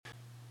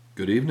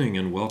Good evening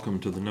and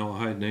welcome to the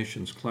Noahide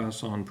Nations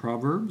class on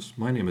Proverbs.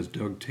 My name is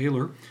Doug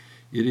Taylor.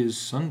 It is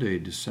Sunday,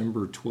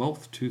 December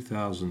 12th,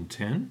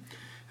 2010,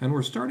 and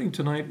we're starting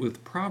tonight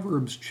with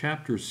Proverbs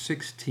chapter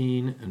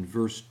 16 and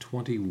verse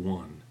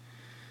 21.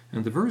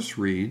 And the verse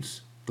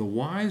reads, "The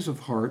wise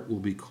of heart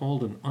will be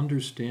called an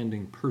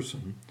understanding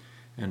person,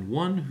 and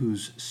one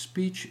whose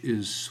speech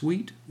is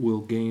sweet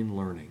will gain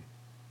learning."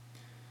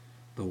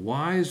 The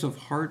wise of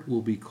heart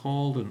will be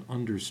called an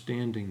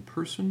understanding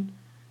person,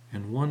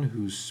 and one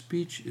whose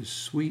speech is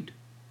sweet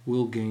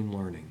will gain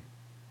learning.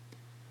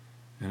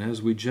 And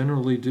as we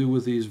generally do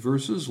with these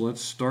verses,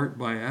 let's start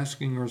by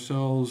asking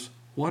ourselves,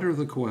 what are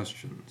the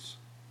questions?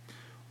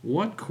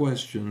 What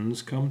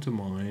questions come to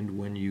mind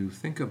when you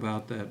think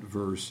about that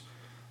verse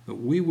that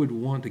we would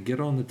want to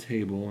get on the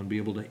table and be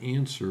able to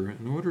answer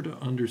in order to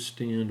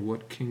understand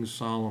what King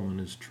Solomon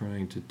is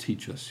trying to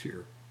teach us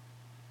here?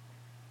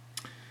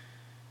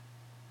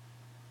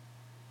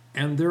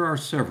 And there are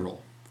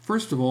several.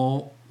 First of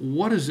all,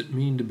 what does it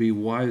mean to be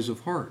wise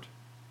of heart?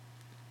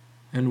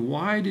 And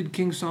why did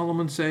King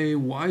Solomon say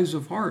wise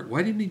of heart?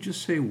 Why didn't he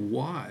just say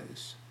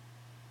wise?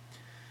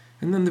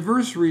 And then the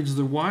verse reads,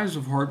 "The wise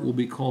of heart will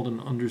be called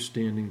an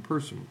understanding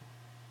person."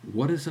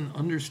 What is an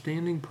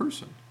understanding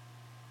person?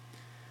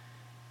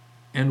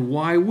 And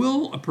why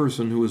will a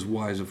person who is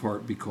wise of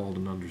heart be called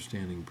an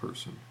understanding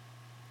person?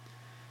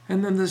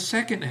 And then the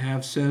second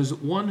half says,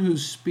 "One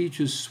whose speech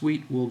is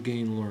sweet will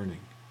gain learning."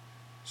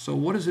 So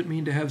what does it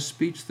mean to have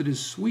speech that is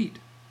sweet?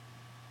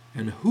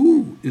 And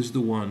who is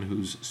the one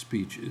whose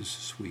speech is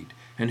sweet?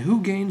 And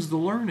who gains the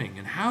learning?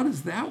 And how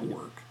does that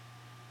work?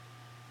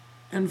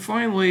 And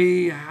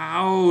finally,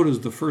 how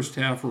does the first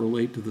half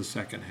relate to the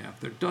second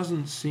half? There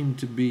doesn't seem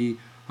to be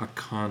a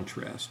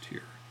contrast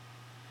here.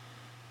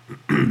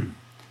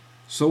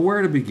 So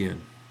where to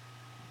begin?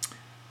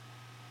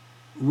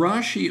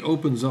 Rashi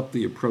opens up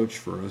the approach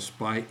for us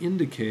by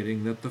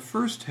indicating that the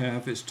first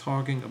half is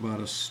talking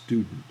about a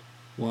student,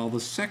 while the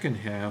second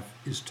half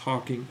is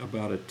talking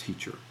about a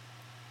teacher.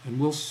 And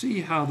we'll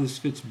see how this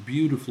fits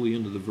beautifully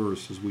into the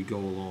verse as we go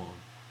along.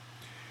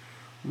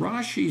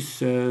 Rashi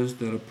says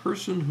that a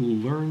person who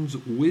learns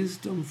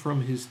wisdom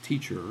from his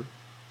teacher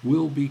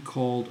will be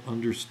called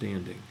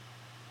understanding.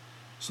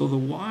 So the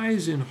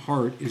wise in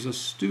heart is a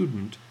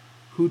student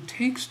who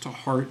takes to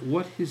heart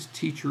what his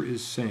teacher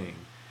is saying.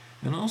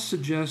 And I'll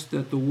suggest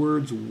that the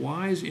words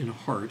wise in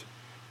heart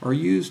are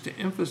used to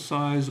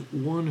emphasize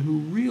one who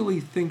really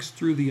thinks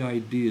through the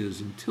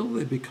ideas until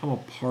they become a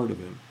part of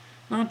him,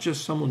 not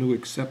just someone who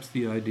accepts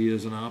the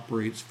ideas and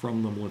operates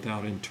from them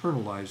without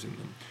internalizing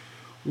them.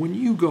 When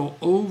you go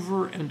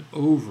over and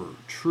over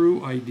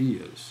true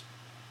ideas,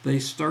 they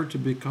start to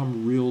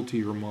become real to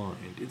your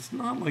mind. It's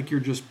not like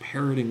you're just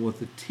parroting what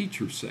the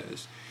teacher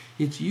says.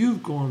 It's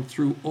you've gone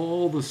through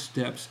all the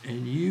steps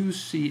and you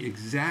see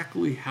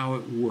exactly how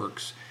it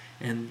works.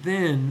 And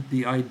then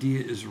the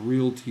idea is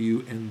real to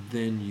you, and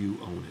then you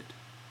own it.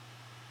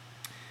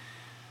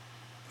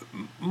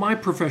 My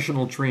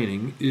professional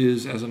training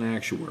is as an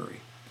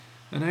actuary.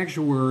 An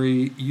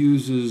actuary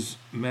uses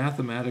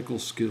mathematical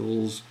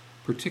skills,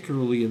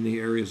 particularly in the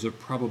areas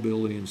of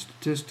probability and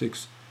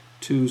statistics,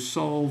 to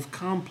solve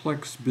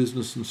complex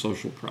business and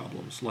social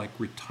problems like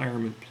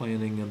retirement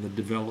planning and the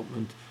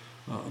development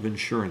of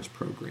insurance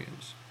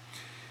programs.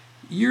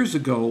 Years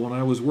ago, when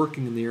I was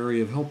working in the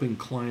area of helping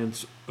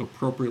clients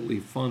appropriately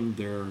fund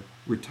their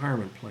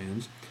retirement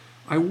plans,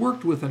 I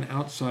worked with an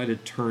outside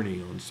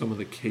attorney on some of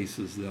the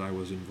cases that I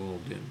was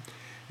involved in.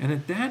 And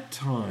at that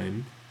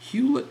time,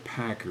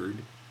 Hewlett-Packard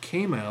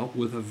came out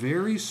with a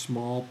very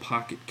small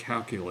pocket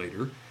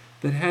calculator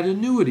that had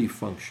annuity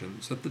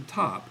functions at the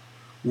top,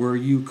 where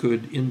you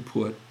could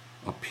input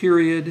a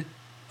period,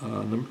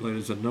 that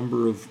is a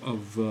number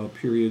of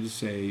periods,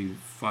 say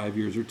 5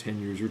 years or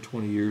 10 years or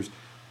 20 years,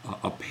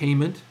 a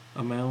payment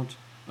amount,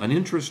 an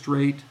interest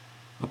rate,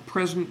 a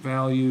present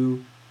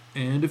value,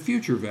 and a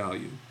future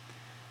value.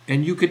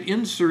 And you could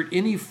insert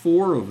any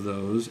 4 of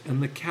those,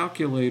 and the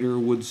calculator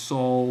would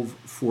solve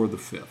for the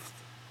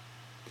 5th.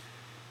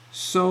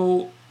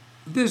 So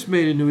this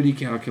made annuity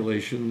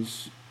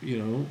calculations,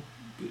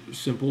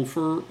 simple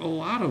for a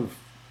lot of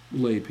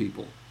lay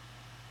people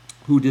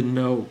who didn't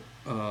know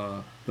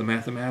the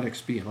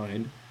mathematics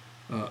behind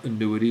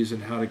annuities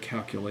and how to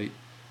calculate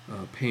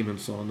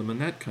payments on them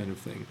and that kind of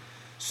thing.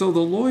 So the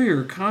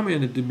lawyer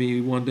commented to me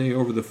one day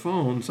over the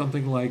phone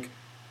something like,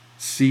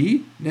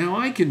 "See, now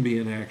I can be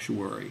an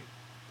actuary."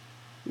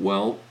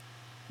 Well,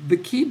 the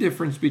key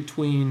difference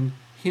between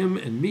him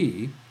and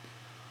me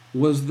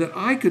was that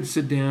I could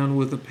sit down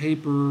with a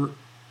paper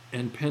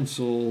and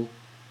pencil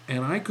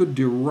and I could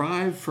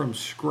derive from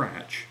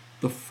scratch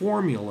the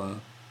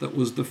formula that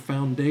was the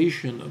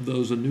foundation of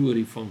those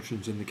annuity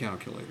functions in the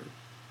calculator.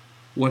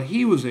 What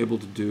he was able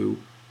to do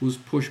was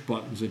push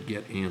buttons and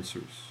get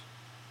answers.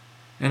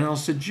 And I'll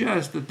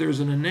suggest that there's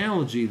an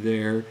analogy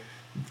there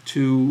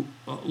to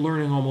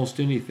learning almost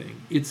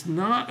anything. It's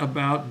not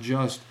about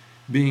just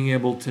being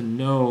able to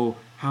know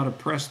how to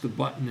press the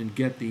button and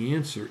get the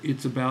answer.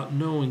 It's about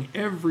knowing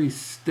every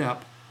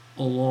step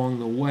along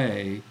the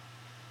way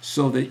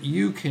so that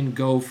you can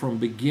go from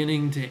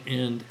beginning to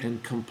end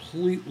and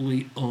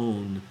completely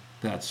own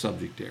that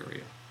subject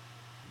area.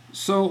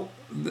 So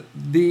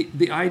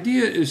the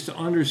idea is to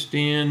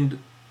understand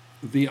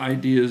the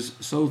ideas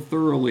so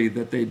thoroughly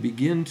that they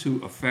begin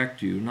to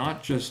affect you,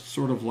 not just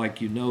sort of like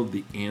you know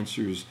the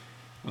answers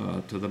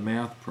to the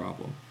math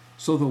problem.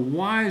 So the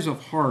wise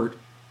of heart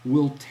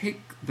will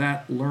take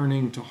that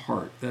learning to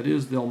heart. That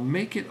is, they'll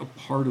make it a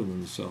part of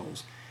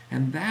themselves.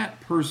 And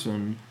that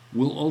person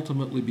will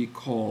ultimately be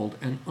called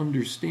an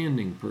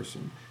understanding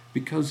person,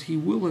 because he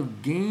will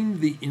have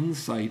gained the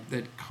insight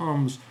that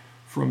comes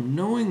from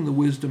knowing the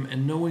wisdom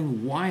and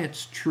knowing why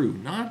it's true.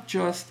 Not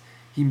just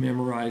he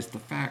memorized the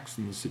facts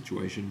in the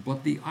situation,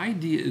 but the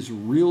idea is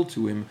real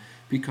to him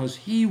because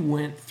he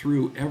went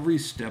through every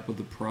step of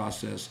the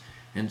process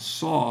and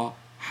saw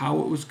how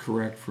it was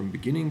correct from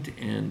beginning to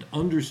end,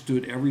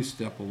 understood every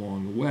step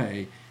along the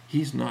way.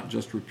 He's not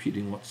just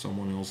repeating what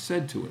someone else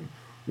said to him.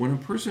 When a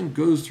person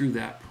goes through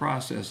that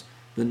process,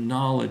 the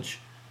knowledge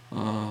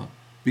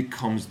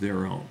becomes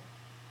their own.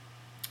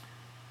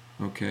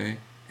 Okay?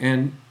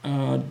 And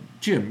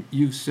Jim,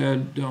 you've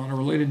said on a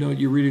related note,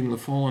 you're reading The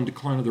Fall and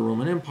Decline of the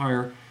Roman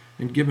Empire,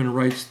 and Gibbon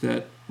writes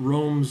that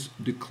Rome's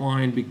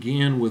decline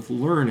began with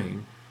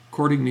learning.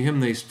 According to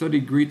him, they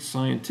studied Greek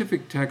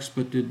scientific texts,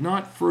 but did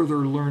not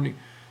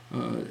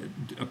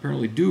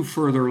apparently do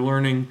further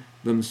learning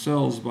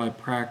themselves by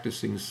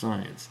practicing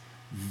science.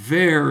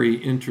 Very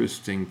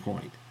interesting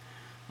point.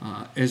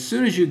 As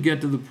soon as you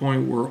get to the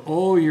point where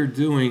all you're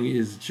doing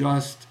is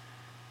just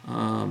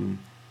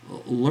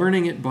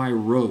learning it by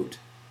rote,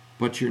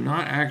 but you're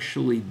not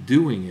actually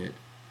doing it,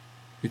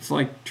 it's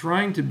like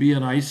trying to be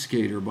an ice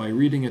skater by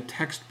reading a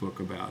textbook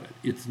about it.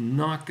 It's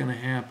not going to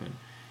happen.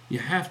 You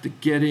have to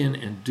get in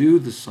and do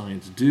the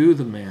science, do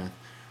the math,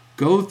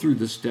 go through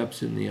the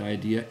steps in the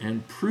idea,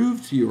 and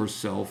prove to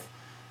yourself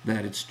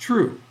that it's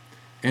true.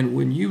 And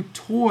when you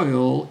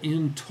toil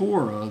in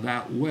Torah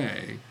that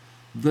way,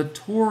 the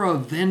Torah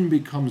then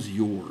becomes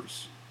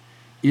yours.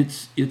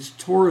 It's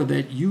Torah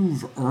that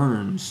you've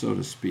earned, so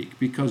to speak,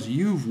 because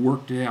you've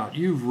worked it out,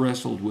 you've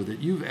wrestled with it,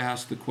 you've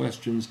asked the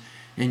questions,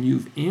 and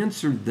you've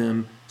answered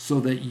them so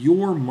that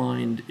your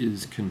mind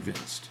is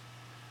convinced.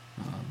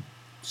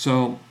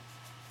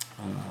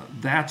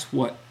 That's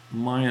what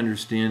my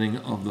understanding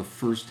of the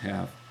first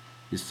half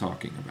is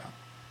talking about.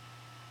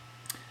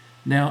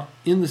 Now,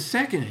 in the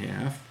second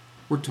half,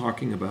 we're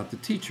talking about the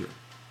teacher.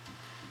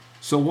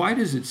 So why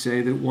does it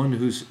say that one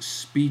whose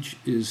speech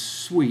is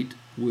sweet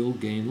will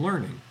gain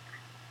learning?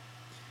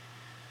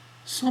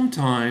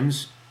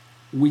 Sometimes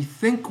we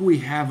think we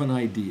have an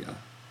idea.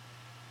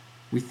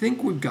 We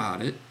think we've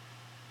got it,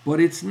 but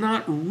it's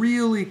not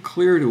really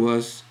clear to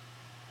us,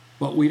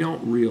 but we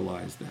don't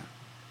realize that.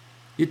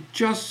 It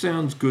just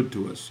sounds good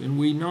to us, and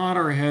we nod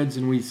our heads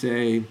and we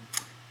say,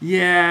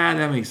 yeah,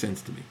 that makes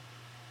sense to me.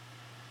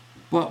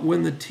 But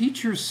when the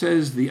teacher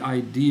says the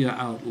idea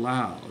out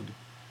loud,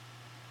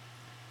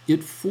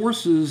 it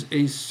forces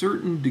a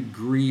certain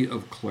degree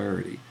of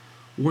clarity.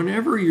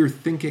 Whenever you're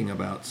thinking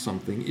about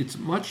something, it's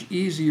much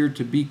easier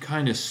to be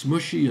kind of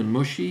smushy and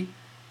mushy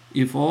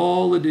if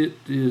all it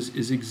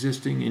is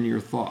existing in your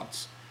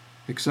thoughts,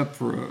 except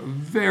for a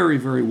very,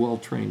 very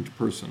well-trained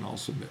person, I'll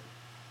submit.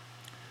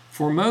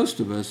 For most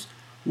of us,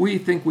 we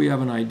think we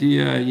have an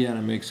idea, yeah,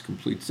 it makes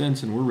complete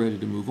sense, and we're ready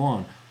to move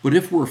on. But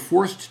if we're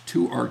forced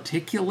to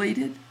articulate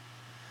it,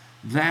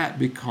 that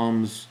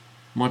becomes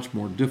much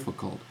more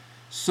difficult.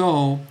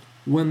 So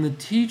when the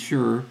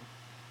teacher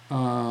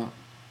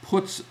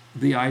puts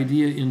the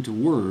idea into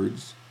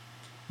words,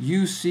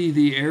 you see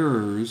the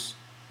errors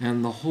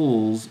and the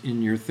holes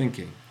in your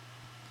thinking.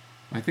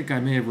 I think I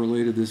may have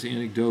related this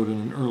anecdote in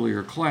an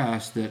earlier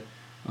class that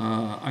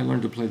I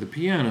learned to play the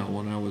piano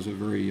when I was a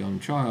very young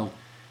child,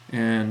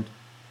 and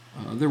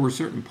there were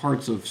certain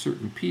parts of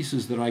certain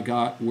pieces that I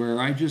got where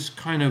I just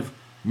kind of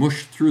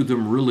mushed through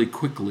them really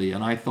quickly,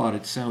 and I thought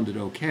it sounded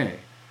okay.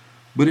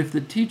 But if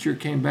the teacher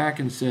came back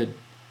and said,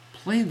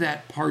 play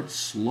that part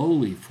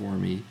slowly for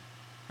me,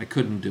 I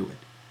couldn't do it.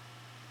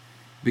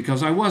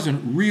 Because I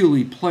wasn't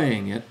really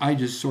playing it, I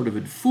just sort of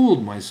had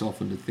fooled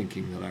myself into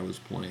thinking that I was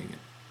playing it.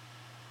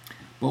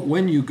 But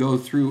when you go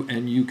through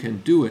and you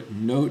can do it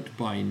note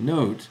by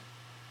note,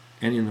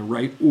 and in the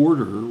right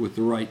order with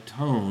the right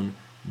tone,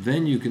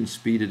 then you can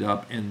speed it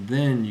up, and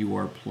then you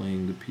are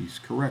playing the piece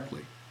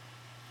correctly.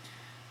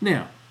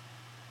 Now,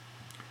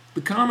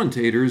 the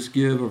commentators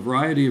give a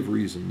variety of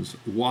reasons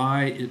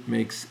why it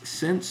makes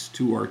sense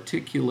to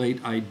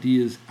articulate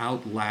ideas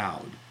out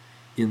loud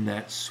in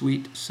that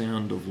sweet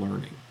sound of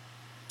learning.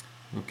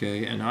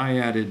 Okay, and I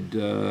added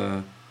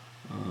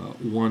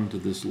one to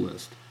this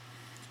list.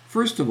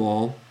 First of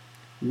all,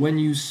 when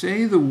you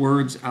say the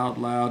words out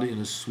loud in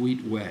a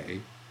sweet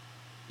way,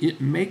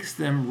 it makes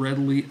them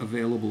readily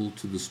available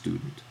to the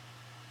student.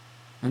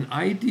 An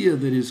idea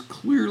that is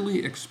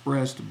clearly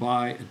expressed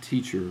by a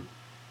teacher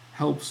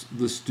helps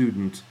the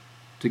student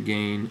to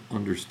gain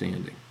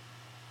understanding.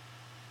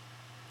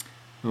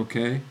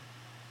 Okay?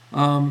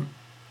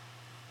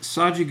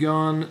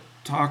 Sajigan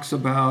talks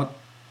about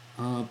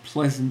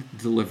pleasant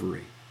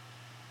delivery.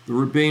 The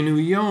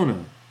Rabbeinu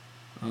Yonah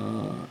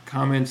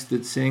comments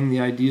that saying the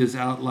ideas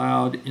out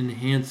loud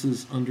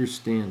enhances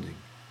understanding.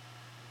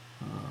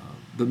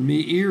 The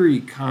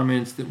Meiri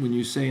comments that when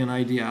you say an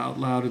idea out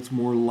loud, it's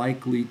more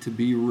likely to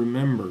be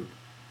remembered.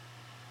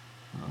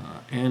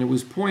 And it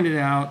was pointed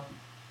out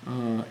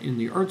in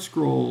the Art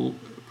Scroll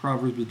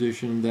Proverbs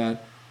edition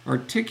that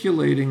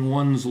articulating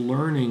one's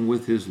learning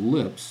with his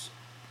lips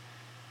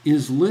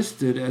is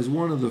listed as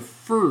one of the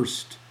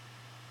first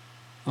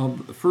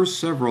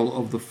several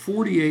of the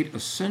 48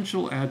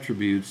 essential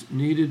attributes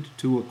needed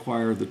to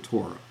acquire the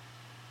Torah.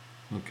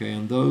 Okay,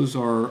 and those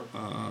are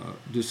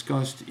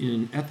discussed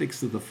in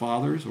Ethics of the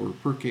Fathers, or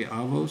Pirkei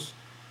Avos,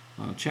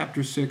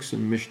 chapter 6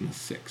 and Mishnah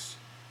 6.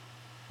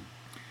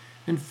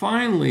 And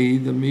finally,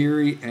 the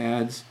Meiri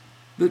adds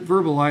that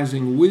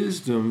verbalizing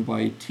wisdom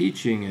by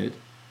teaching it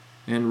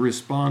and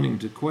responding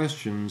to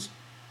questions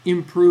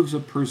improves a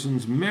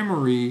person's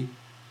memory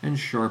and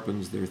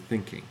sharpens their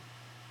thinking.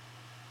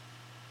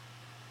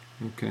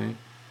 Okay,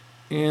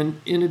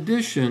 and in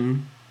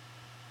addition,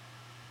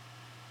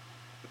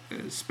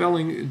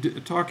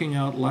 talking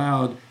out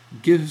loud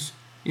gives,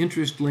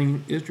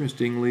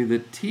 interestingly, the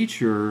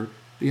teacher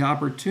the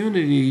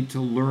opportunity to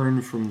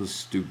learn from the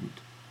student.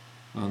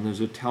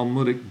 There's a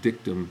Talmudic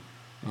dictum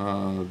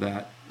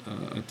that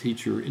a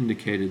teacher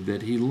indicated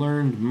that he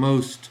learned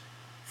most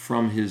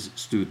from his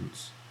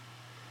students.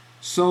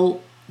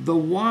 So the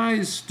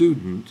wise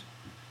student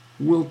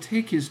will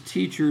take his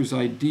teacher's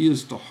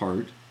ideas to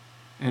heart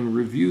and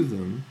review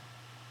them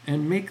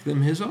and make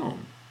them his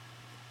own.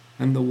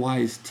 And the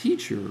wise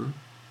teacher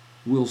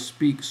will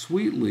speak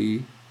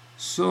sweetly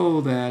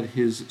so that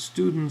his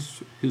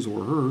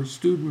or her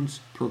students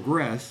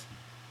progress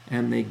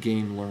and they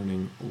gain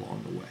learning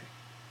along the way.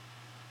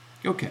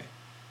 Okay,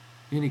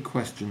 any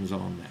questions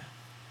on that?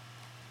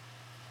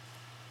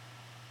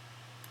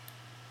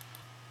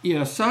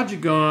 Yeah,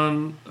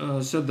 Sajigan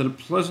said that a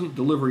pleasant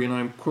delivery, and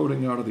I'm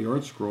quoting out of the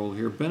Art Scroll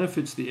here,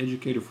 benefits the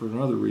educator for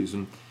another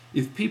reason.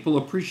 If people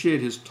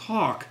appreciate his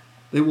talk,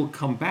 they will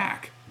come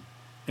back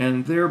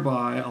and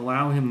thereby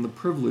allow him the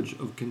privilege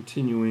of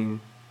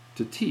continuing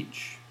to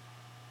teach.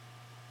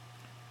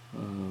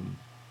 And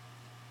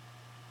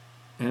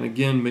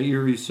again,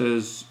 Meiri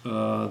says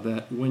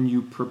that when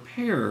you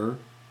prepare,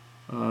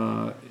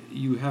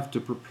 you have to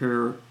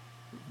prepare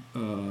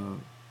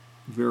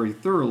very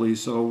thoroughly,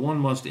 so one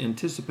must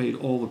anticipate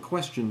all the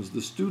questions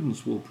the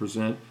students will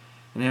present,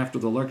 and after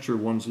the lecture,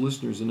 one's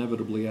listeners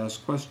inevitably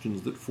ask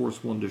questions that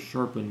force one to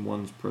sharpen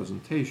one's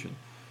presentation.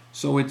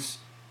 So it's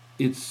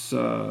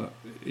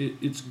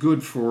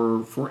good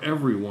for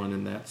everyone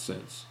in that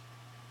sense.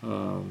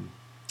 And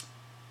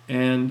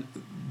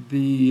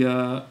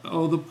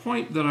the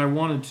point that I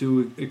wanted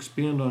to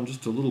expand on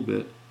just a little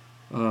bit,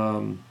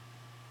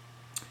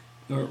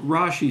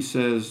 Rashi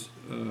says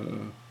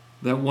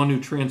that one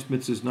who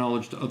transmits his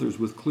knowledge to others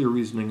with clear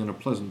reasoning and a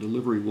pleasant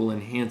delivery will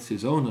enhance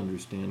his own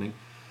understanding.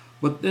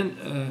 But then,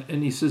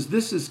 and he says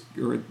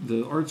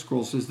the Art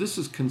Scroll says this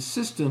is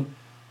consistent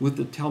with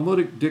the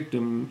Talmudic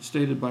dictum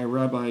stated by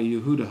Rabbi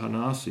Yehuda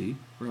Hanassi,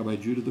 Rabbi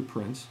Judah the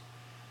Prince.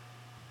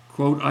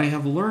 Quote, I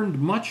have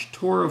learned much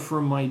Torah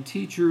from my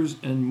teachers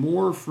and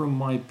more from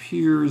my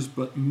peers,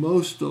 but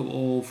most of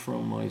all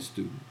from my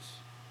students.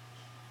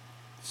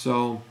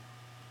 So,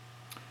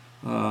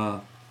 the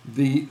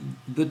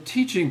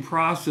teaching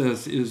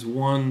process is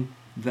one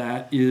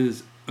that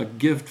is a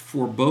gift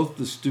for both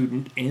the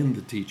student and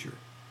the teacher,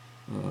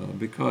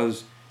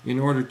 because in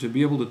order to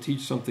be able to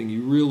teach something,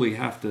 you really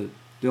have to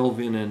delve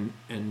in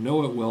and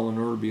know it well in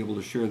order to be able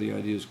to share the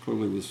ideas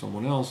clearly with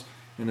someone else.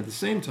 And at the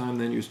same time,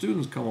 then your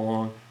students come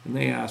along and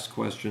they ask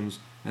questions,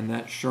 and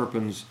that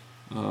sharpens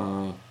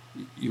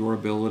your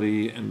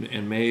ability, and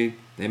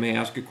they may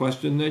ask a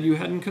question that you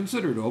hadn't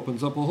considered. It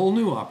opens up a whole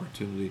new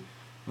opportunity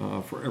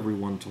for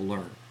everyone to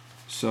learn.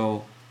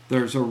 So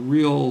there's a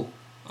real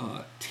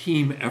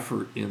team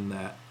effort in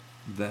that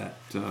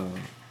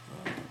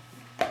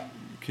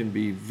can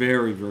be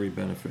very, very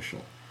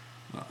beneficial.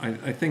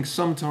 I think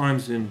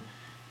sometimes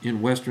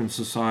in Western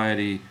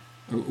society,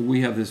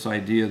 we have this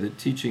idea that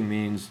teaching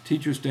means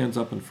teacher stands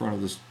up in front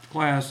of the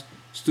class,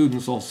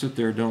 students all sit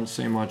there, don't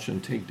say much,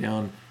 and take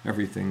down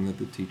everything that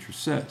the teacher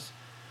says.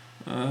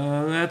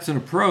 That's an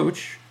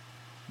approach,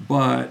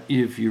 but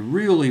if you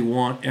really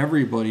want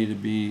everybody to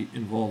be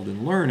involved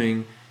in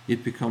learning,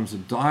 it becomes a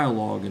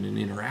dialogue and an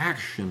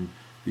interaction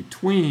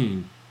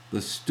between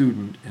the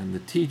student and the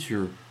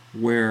teacher,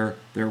 where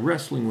they're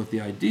wrestling with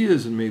the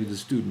ideas, and maybe the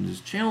student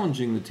is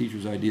challenging the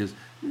teacher's ideas,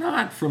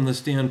 not from the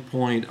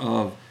standpoint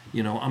of,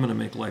 I'm going to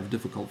make life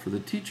difficult for the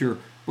teacher,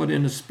 but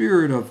in a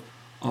spirit of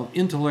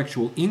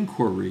intellectual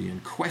inquiry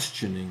and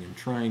questioning and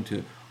trying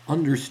to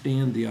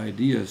understand the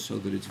idea so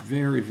that it's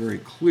very, very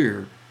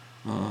clear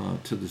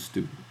to the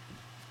student.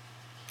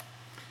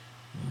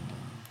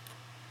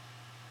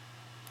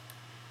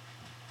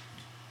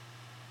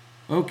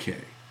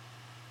 Okay.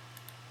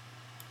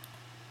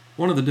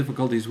 One of the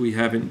difficulties we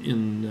have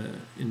in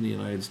the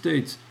United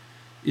States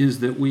is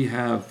that we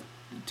have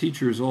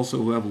teachers also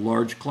who have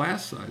large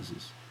class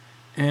sizes.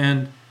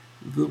 And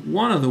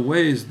One of the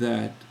ways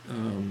that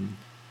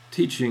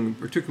teaching,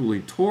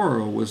 particularly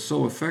Torah, was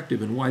so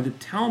effective, and why the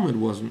Talmud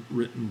wasn't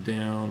written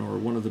down, or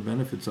one of the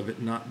benefits of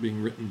it not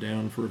being written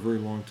down for a very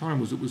long time,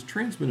 was it was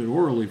transmitted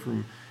orally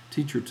from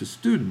teacher to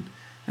student.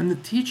 And the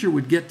teacher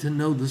would get to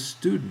know the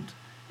student,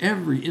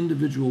 every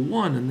individual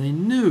one, and they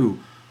knew,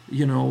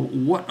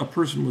 what a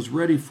person was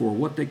ready for,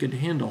 what they could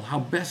handle, how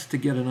best to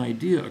get an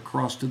idea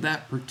across to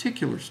that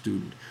particular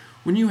student.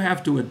 When you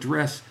have to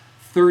address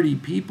 30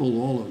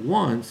 people all at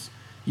once,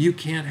 you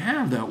can't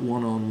have that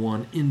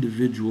one-on-one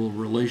individual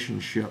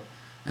relationship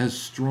as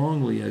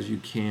strongly as you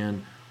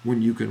can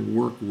when you can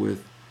work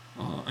with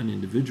an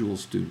individual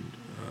student.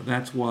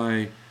 That's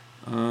why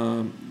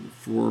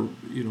for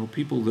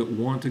people that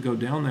want to go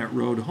down that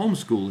road,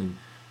 homeschooling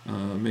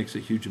makes a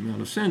huge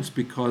amount of sense,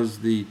 because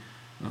the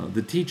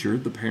teacher,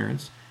 the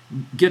parents,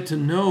 get to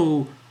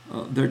know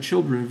their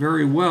children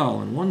very well,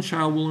 and one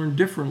child will learn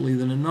differently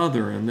than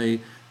another, and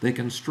they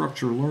can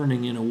structure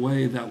learning in a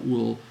way that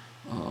will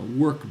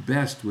work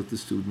best with the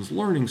student's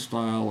learning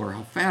style, or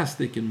how fast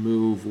they can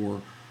move,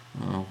 or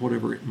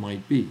whatever it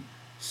might be.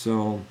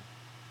 So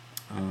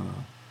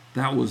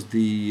that was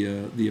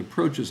the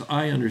approach, as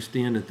I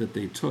understand it, that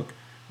they took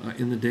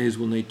in the days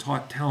when they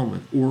taught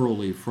Talmud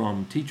orally,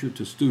 from teacher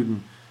to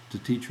student to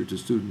teacher to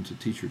student to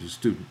teacher to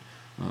student.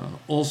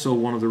 Also,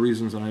 one of the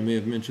reasons, and I may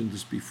have mentioned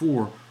this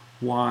before,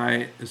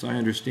 why, as I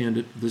understand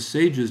it, the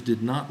sages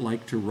did not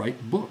like to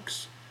write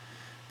books,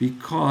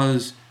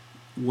 because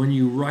when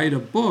you write a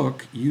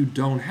book, you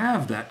don't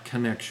have that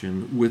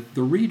connection with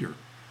the reader.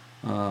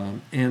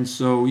 And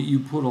so you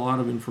put a lot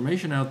of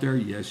information out there.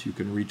 Yes, you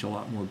can reach a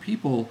lot more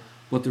people,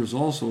 but there's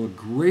also a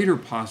greater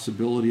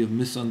possibility of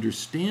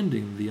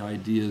misunderstanding the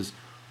ideas,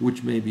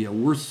 which may be a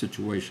worse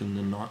situation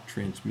than not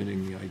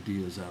transmitting the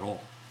ideas at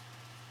all.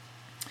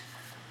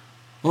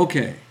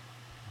 Okay.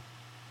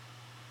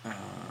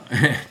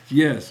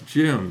 Yes,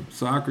 Jim,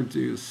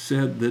 Socrates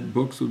said that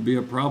books would be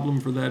a problem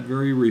for that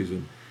very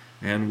reason.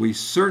 And we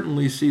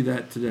certainly see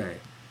that today.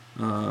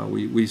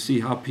 We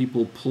see how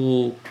people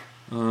pull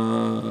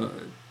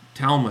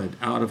Talmud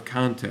out of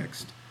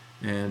context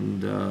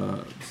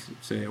and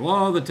say,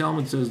 well, the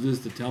Talmud says this,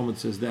 the Talmud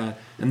says that,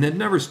 and they've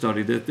never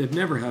studied it. They've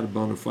never had a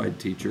bona fide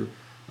teacher.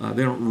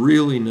 They don't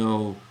really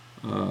know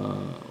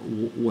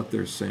what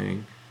they're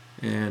saying,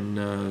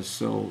 and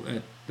so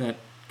that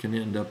can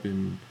end up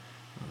in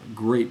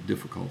great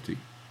difficulty.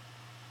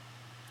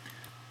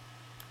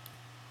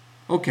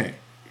 Okay.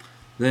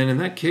 Then in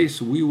that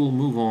case, we will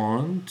move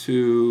on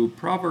to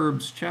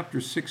Proverbs chapter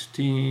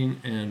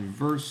 16 and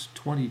verse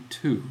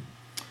 22.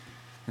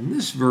 And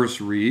this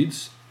verse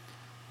reads,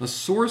 "A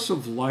source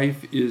of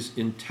life is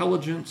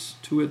intelligence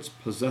to its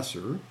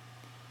possessor,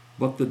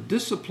 but the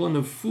discipline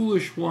of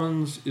foolish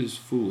ones is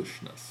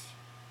foolishness."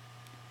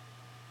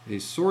 A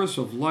source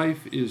of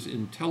life is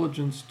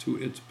intelligence to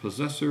its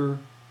possessor,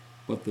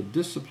 but the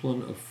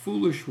discipline of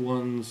foolish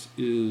ones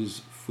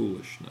is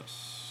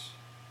foolishness.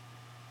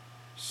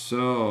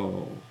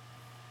 So,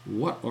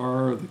 what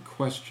are the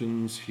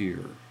questions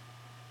here?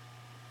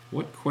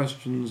 What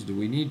questions do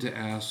we need to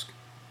ask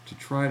to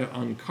try to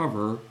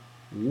uncover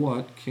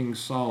what King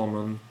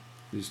Solomon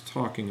is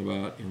talking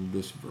about in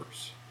this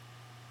verse?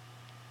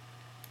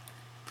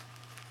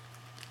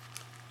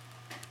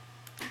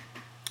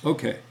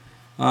 Okay.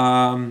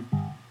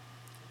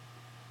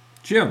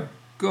 Jim,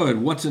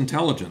 good. What's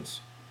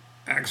intelligence?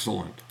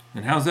 Excellent.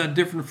 And how's that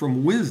different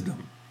from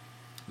wisdom?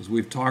 As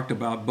we've talked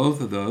about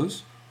both of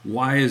those,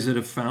 why is it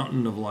a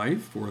fountain of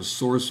life or a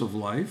source of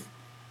life?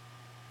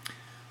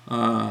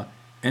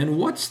 And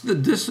what's the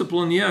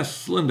discipline?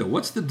 Yes, Linda,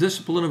 what's the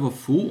discipline of a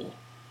fool?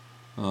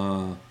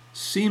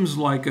 Seems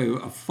like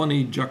a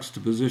funny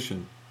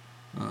juxtaposition.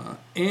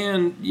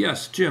 And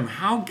yes, Jim,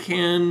 how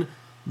can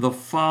the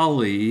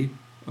folly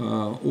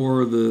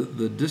or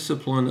the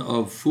discipline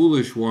of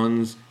foolish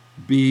ones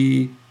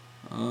be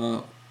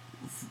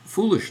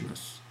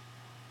foolishness?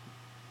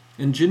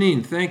 And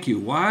Janine, thank you.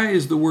 Why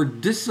is the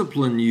word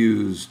discipline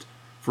used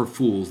for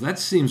fools? That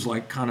seems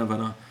like kind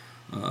of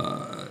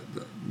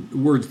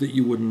words that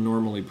you wouldn't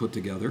normally put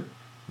together.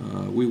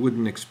 We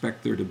wouldn't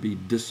expect there to be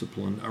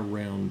discipline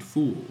around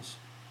fools.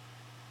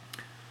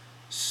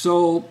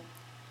 So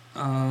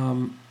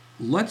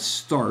let's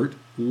start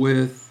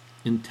with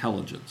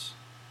intelligence.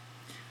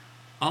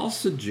 I'll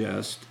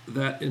suggest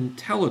that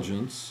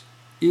intelligence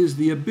is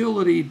the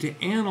ability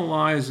to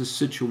analyze a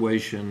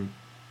situation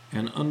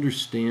and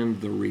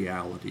understand the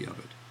reality of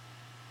it.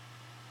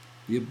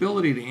 The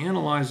ability to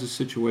analyze a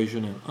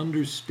situation and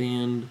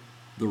understand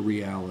the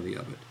reality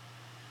of it.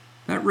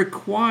 That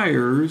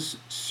requires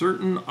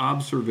certain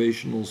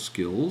observational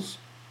skills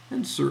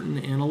and certain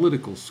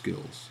analytical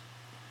skills.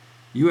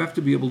 You have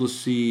to be able to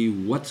see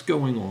what's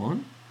going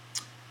on,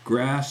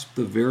 grasp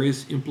the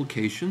various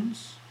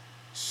implications,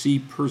 see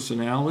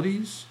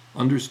personalities,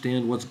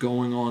 understand what's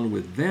going on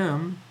with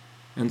them,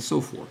 and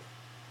so forth.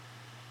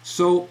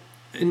 So,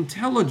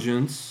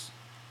 intelligence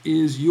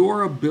is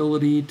your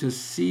ability to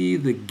see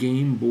the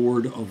game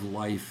board of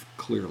life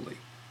clearly.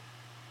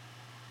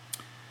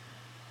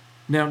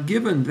 Now,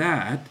 given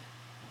that,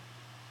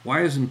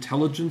 Why is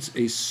intelligence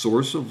a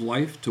source of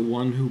life to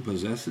one who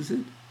possesses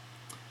it?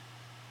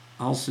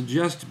 I'll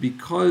suggest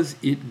because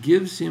it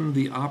gives him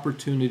the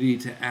opportunity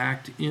to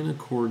act in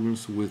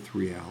accordance with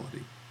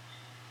reality,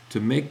 to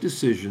make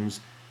decisions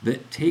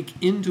that take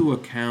into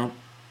account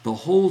the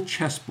whole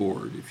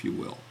chessboard, if you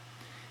will.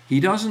 He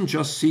doesn't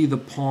just see the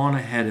pawn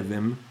ahead of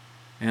him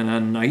and a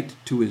knight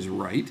to his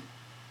right.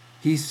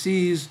 He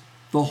sees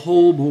the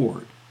whole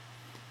board.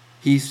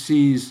 He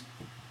sees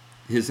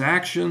his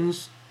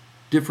actions,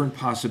 different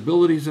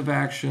possibilities of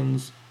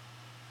actions,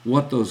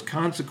 what those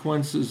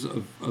consequences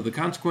of the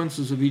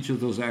consequences of each of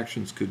those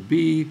actions could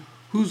be,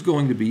 who's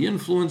going to be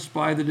influenced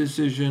by the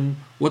decision,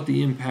 what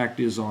the impact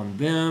is on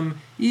them,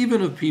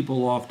 even of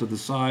people off to the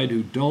side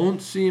who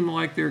don't seem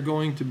like they're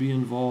going to be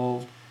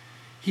involved.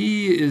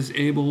 He is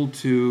able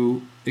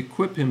to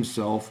equip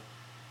himself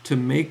to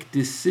make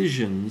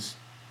decisions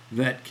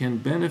that can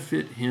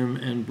benefit him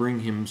and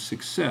bring him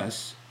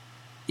success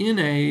in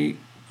a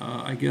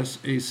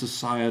wholly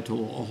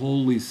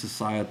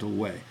societal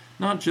way.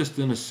 Not just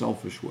in a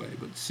selfish way,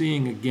 but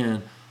seeing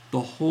again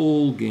the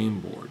whole game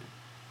board.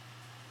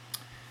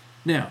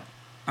 Now,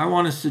 I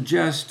want to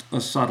suggest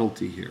a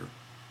subtlety here.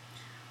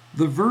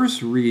 The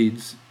verse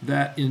reads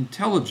that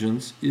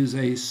intelligence is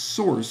a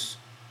source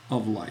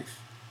of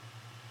life.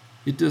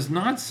 It does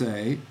not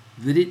say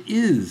that it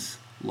is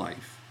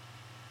life.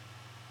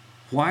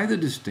 Why the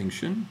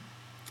distinction?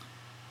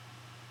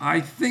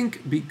 I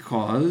think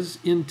because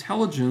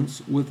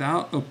intelligence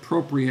without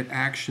appropriate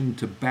action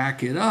to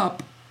back it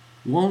up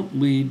won't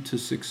lead to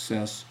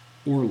success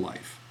or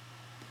life.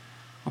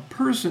 A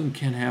person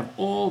can have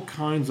all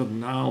kinds of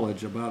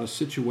knowledge about a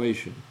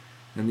situation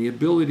and the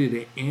ability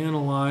to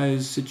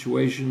analyze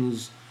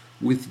situations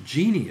with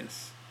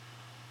genius,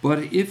 but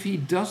if he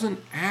doesn't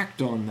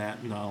act on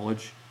that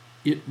knowledge,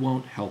 it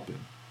won't help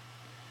him.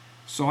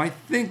 So I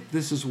think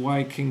this is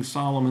why King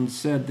Solomon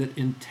said that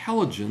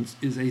intelligence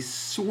is a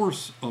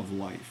source of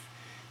life.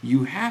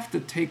 You have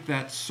to take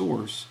that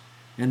source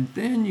and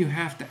then you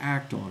have to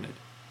act on it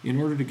in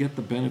order to get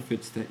the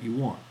benefits that you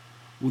want.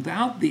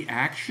 Without the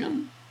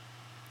action,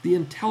 the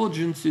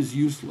intelligence is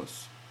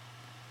useless.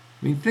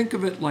 I mean, think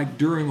of it like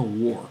during a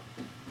war.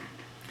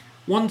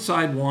 One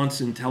side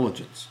wants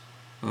intelligence,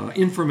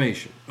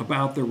 information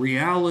about the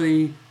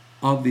reality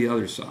of the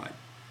other side.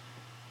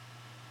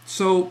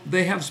 So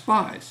they have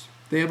spies.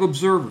 They have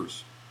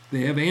observers.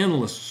 They have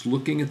analysts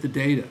looking at the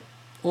data.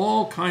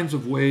 All kinds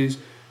of ways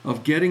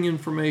of getting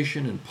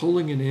information and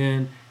pulling it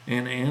in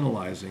and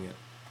analyzing it.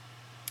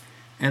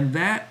 And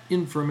that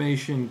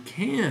information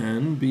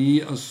can be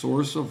a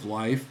source of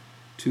life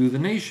to the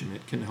nation.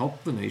 It can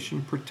help the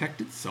nation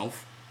protect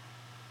itself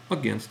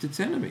against its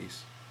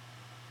enemies.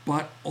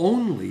 But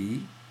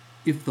only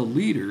if the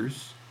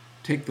leaders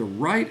take the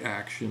right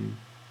action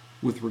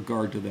with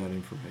regard to that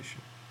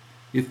information.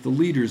 If the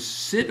leaders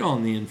sit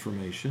on the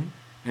information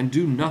and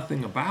do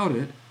nothing about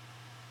it,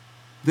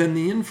 then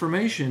the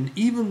information,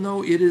 even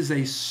though it is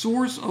a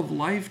source of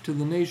life to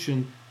the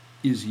nation,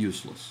 is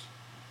useless.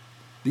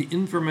 The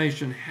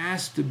information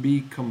has to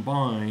be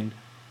combined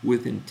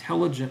with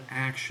intelligent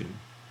action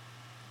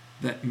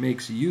that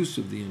makes use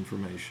of the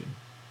information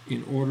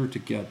in order to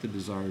get the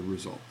desired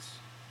results.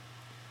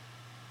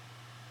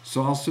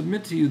 So I'll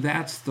submit to you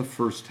that's the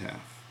first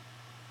half.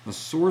 A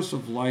source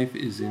of life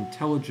is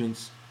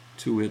intelligence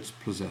to its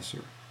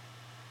possessor.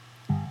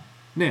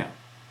 Now,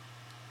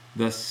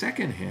 the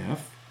second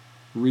half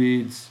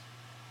reads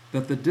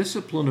that the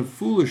discipline of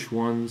foolish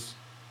ones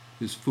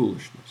is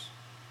foolishness.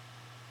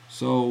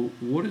 So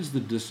what is the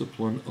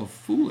discipline of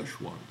foolish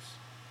ones?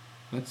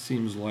 That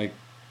seems like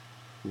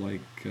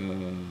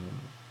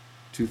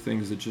two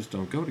things that just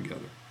don't go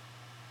together.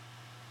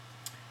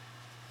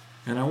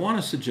 And I want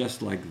to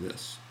suggest like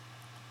this.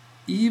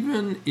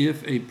 Even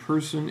if a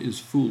person is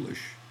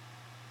foolish,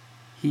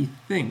 he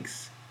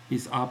thinks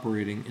he's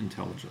operating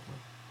intelligently.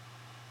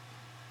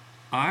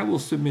 I will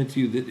submit to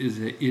you that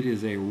it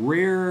is a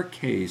rare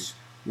case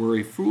where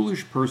a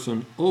foolish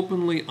person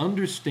openly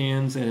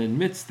understands and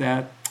admits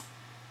that,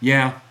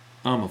 yeah,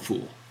 I'm a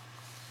fool.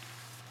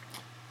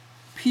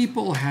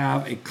 People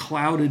have a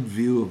clouded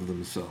view of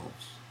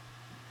themselves,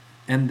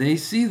 and they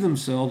see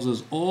themselves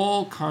as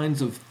all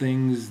kinds of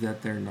things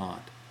that they're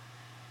not.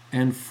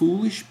 And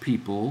foolish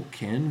people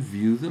can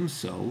view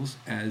themselves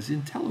as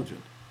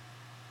intelligent.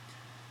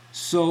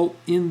 So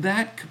in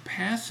that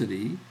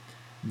capacity,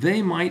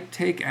 they might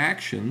take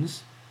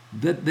actions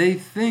that they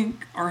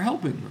think are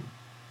helping them.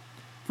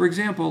 For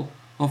example,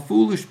 a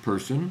foolish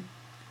person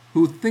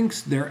who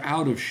thinks they're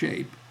out of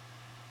shape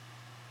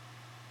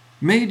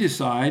may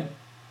decide,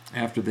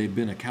 after they've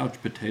been a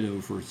couch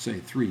potato for, say,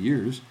 3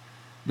 years,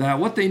 that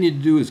what they need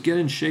to do is get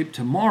in shape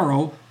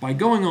tomorrow by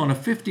going on a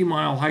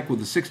 50-mile hike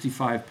with a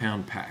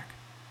 65-pound pack.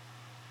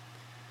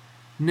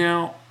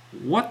 Now,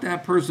 what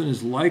that person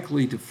is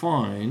likely to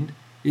find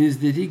is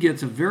that he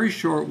gets a very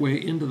short way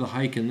into the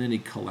hike and then he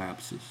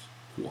collapses.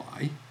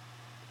 Why?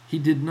 He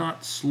did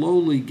not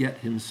slowly get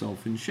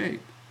himself in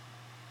shape,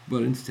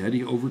 but instead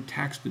he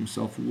overtaxed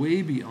himself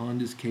way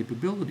beyond his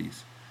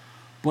capabilities.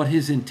 but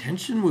his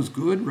intention was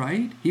good,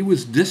 right? He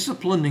was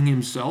disciplining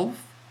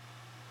himself.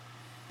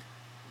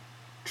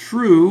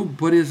 True,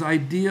 but his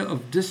idea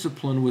of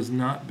discipline was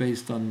not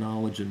based on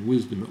knowledge and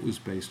wisdom. It was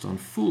based on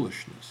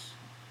foolishness.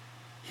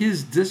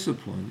 His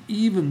discipline,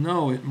 even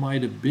though it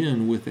might have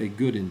been with a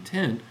good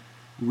intent,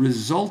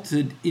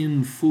 resulted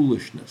in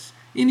foolishness.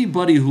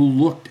 Anybody who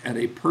looked at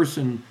a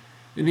person,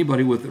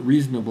 anybody with a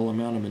reasonable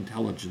amount of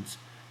intelligence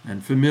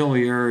and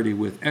familiarity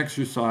with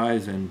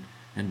exercise and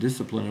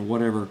discipline and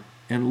whatever,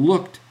 and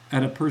looked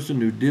at a person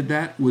who did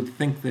that would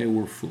think they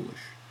were foolish.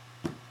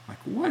 Like,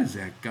 what is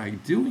that guy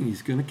doing?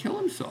 He's going to kill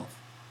himself.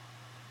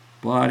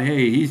 But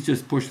hey, he's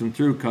just pushing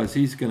through because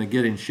he's going to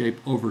get in shape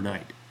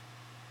overnight.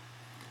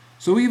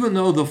 So even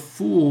though the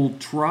fool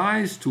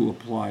tries to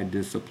apply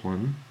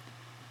discipline,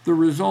 the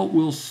result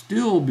will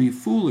still be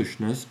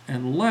foolishness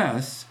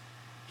unless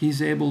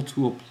he's able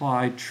to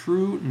apply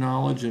true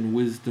knowledge and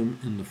wisdom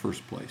in the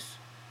first place.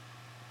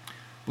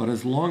 But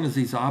as long as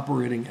he's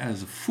operating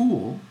as a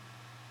fool,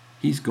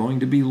 he's going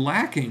to be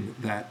lacking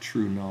that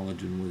true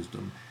knowledge and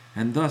wisdom.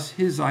 And thus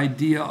his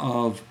idea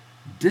of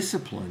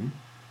discipline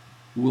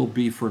will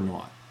be for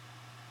naught.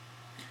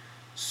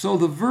 So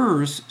the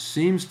verse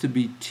seems to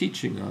be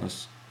teaching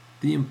us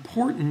the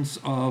importance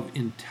of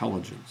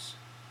intelligence,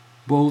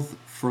 both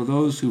for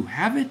those who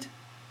have it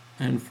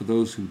and for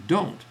those who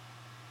don't,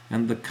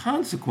 and the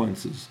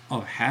consequences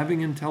of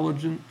having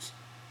intelligence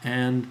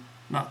and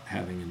not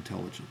having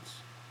intelligence.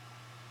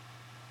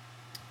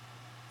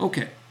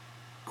 Okay,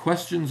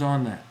 questions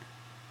on that?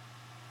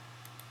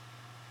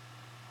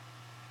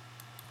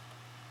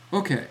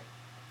 Okay,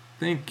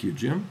 thank you,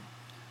 Jim.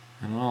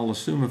 And I'll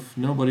assume if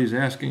nobody's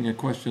asking a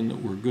question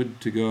that we're good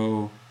to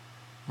go.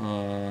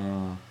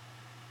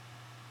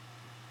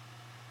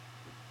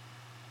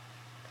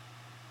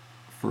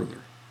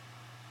 Further.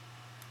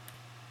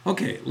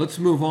 Okay, let's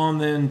move on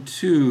then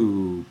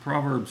to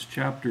Proverbs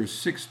chapter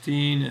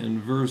 16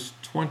 and verse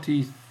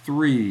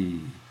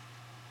 23.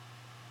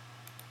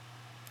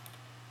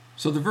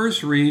 So the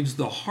verse reads,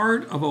 "The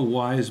heart of a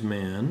wise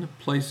man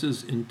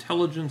places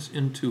intelligence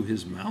into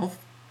his mouth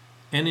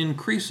and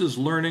increases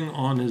learning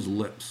on his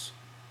lips."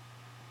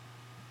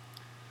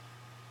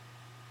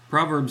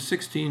 Proverbs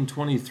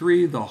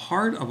 16:23, "The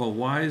heart of a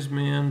wise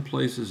man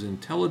places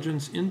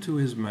intelligence into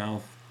his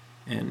mouth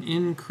and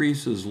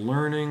increases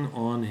learning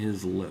on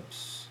his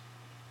lips."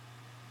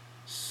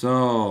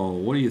 So,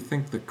 what do you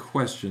think the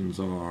questions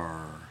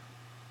are?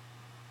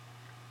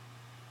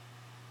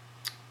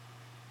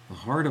 The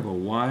heart of a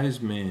wise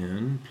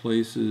man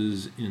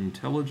places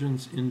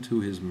intelligence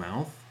into his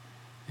mouth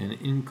and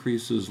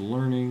increases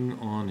learning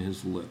on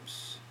his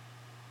lips.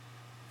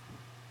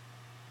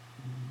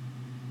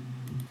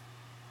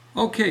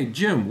 Okay,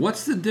 Jim,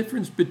 what's the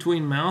difference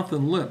between mouth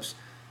and lips?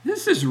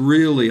 This is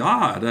really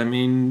odd. I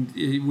mean,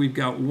 we've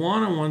got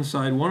one on one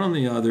side, one on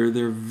the other.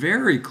 They're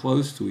very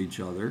close to each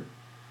other.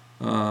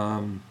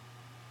 And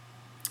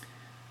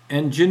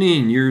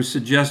Janine, you're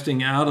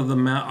suggesting out of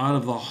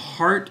the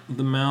heart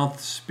the mouth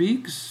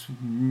speaks.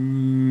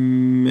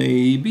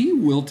 Maybe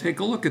we'll take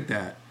a look at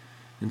that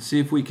and see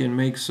if we can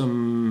make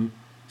some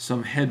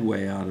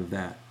headway out of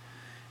that.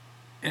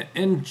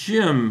 And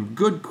Jim,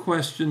 good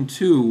question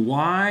too.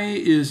 Why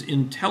is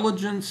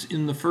intelligence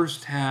in the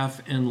first half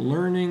and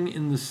learning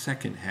in the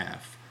second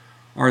half?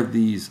 Are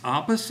these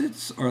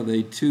opposites? Are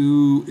they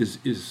two?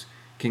 Is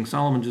King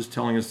Solomon just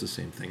telling us the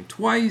same thing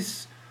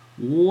twice?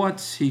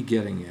 What's he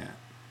getting at?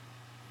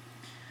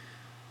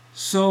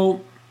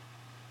 So,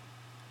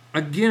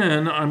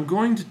 again, I'm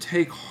going to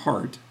take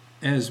heart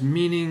as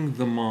meaning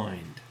the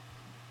mind.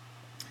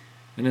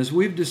 And as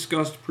we've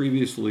discussed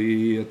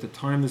previously, at the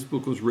time this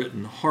book was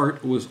written,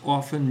 heart was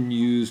often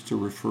used to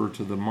refer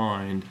to the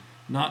mind,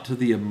 not to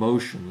the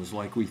emotions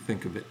like we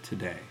think of it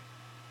today.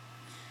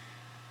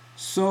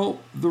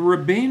 So, the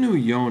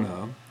Rabbeinu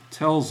Yonah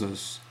tells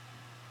us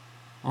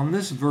on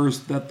this verse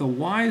that the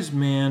wise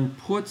man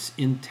puts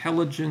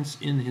intelligence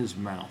in his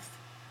mouth.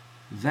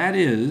 That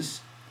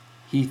is,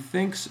 he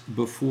thinks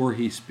before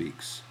he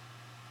speaks.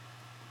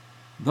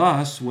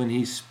 Thus, when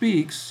he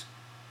speaks,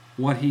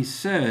 what he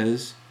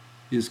says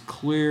is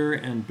clear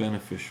and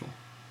beneficial.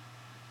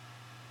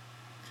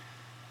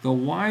 The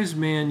wise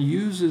man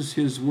uses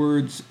his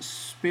words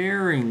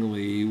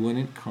sparingly when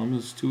it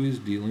comes to his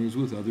dealings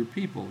with other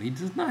people. He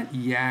does not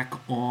yak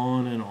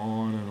on and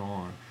on and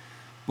on,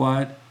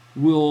 but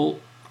will,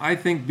 I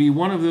think, be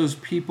one of those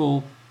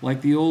people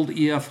like the old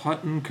E.F.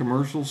 Hutton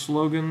commercial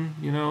slogan,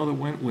 that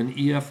went, "When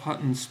E.F.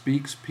 Hutton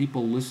speaks,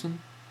 people listen."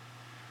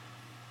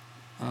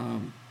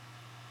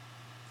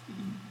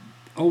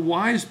 A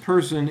wise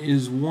person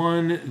is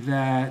one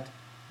that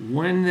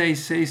when they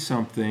say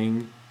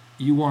something,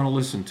 you want to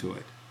listen to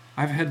it.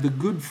 I've had the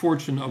good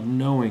fortune of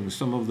knowing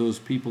some of those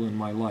people in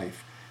my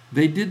life.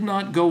 They did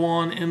not go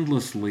on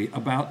endlessly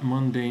about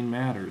mundane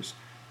matters,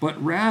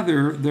 but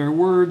rather their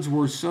words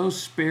were so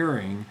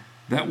sparing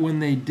that when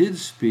they did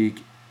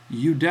speak,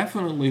 you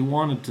definitely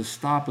wanted to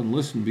stop and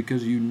listen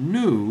because you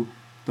knew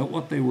that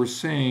what they were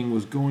saying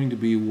was going to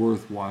be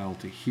worthwhile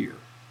to hear.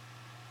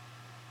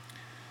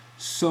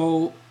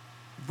 So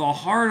the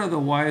heart of the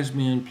wise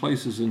man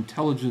places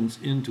intelligence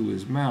into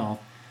his mouth,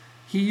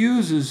 he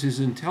uses his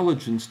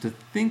intelligence to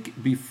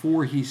think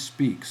before he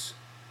speaks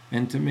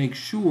and to make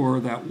sure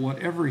that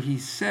whatever he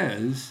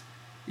says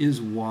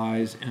is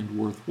wise and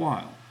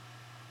worthwhile.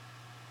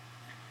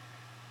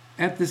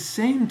 At the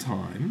same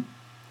time,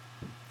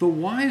 the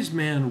wise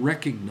man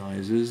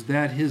recognizes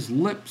that his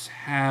lips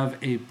have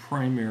a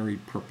primary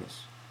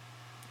purpose.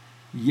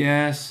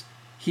 Yes,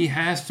 he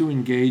has to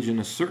engage in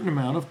a certain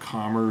amount of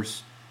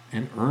commerce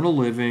and earn a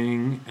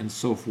living and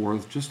so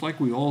forth, just like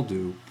we all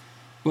do.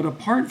 But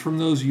apart from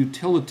those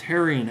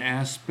utilitarian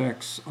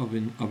aspects of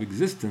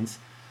existence,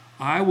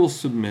 I will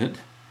submit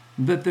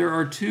that there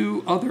are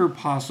two other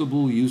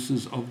possible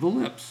uses of the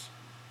lips.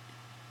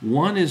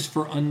 One is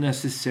for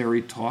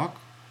unnecessary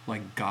talk,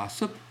 like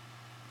gossip,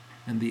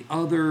 and the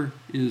other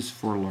is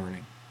for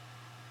learning.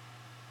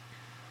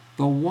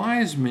 The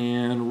wise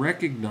man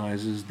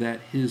recognizes that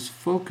his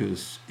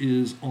focus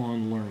is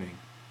on learning,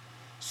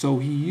 so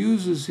he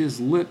uses his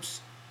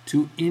lips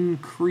to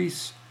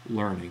increase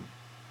learning.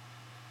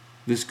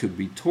 This could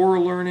be Torah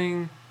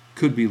learning,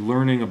 could be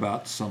learning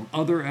about some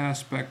other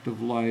aspect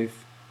of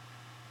life.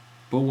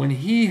 But when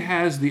he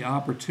has the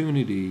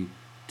opportunity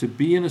to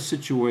be in a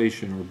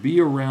situation or be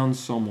around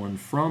someone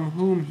from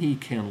whom he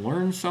can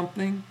learn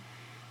something,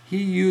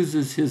 he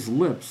uses his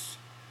lips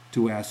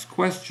to ask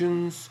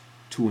questions,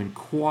 to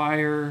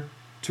inquire,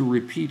 to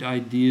repeat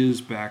ideas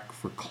back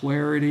for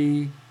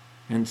clarity,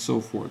 and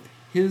so forth.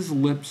 His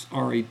lips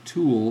are a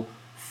tool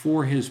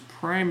for his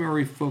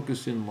primary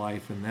focus in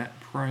life, and that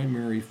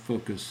primary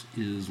focus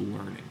is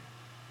learning.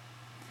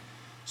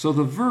 So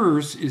the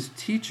verse is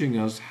teaching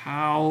us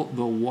how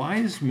the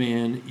wise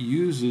man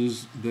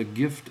uses the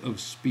gift of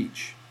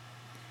speech.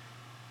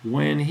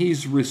 When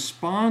he's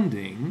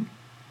responding,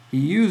 he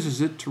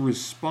uses it to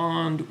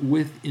respond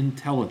with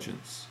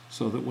intelligence,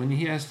 so that when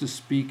he has to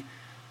speak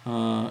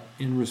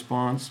in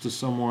response to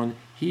someone,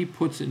 he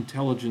puts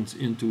intelligence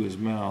into his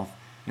mouth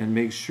and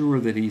makes sure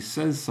that he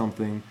says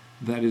something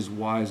that is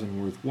wise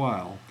and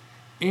worthwhile.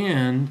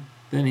 And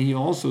then he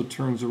also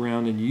turns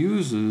around and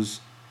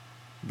uses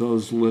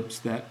those lips,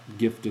 that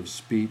gift of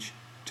speech,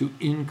 to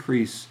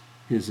increase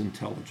his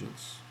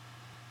intelligence.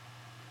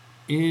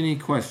 Any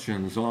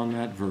questions on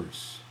that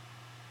verse?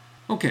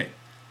 Okay,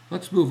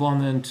 let's move on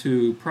then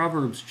to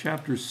Proverbs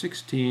chapter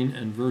 16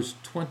 and verse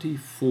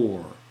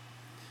 24.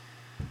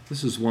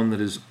 This is one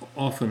that is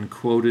often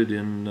quoted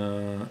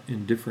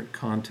in different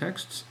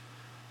contexts.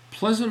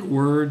 Pleasant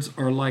words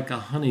are like a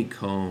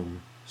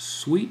honeycomb,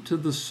 sweet to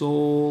the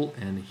soul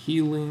and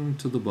healing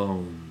to the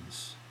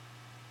bones.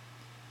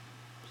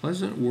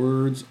 Pleasant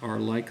words are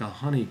like a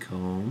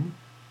honeycomb,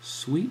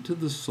 sweet to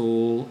the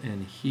soul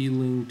and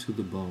healing to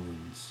the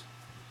bones.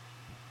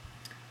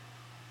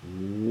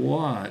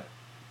 What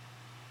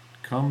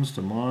comes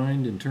to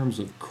mind in terms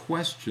of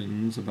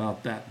questions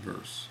about that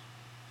verse?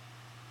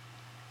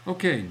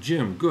 Okay,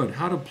 Jim, good.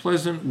 How do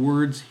pleasant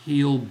words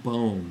heal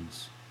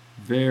bones?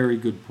 Very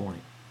good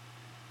point.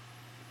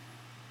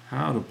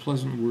 How do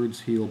pleasant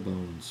words heal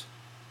bones?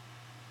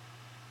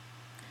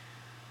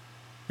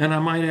 And I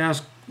might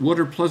ask, what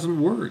are pleasant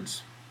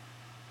words?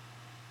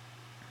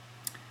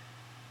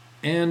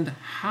 And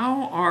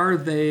how are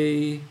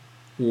they,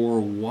 or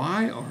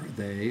why are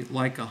they,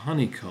 like a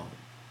honeycomb?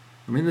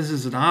 I mean, this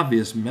is an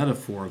obvious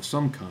metaphor of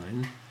some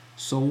kind.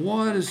 So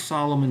what is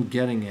Solomon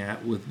getting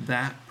at with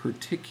that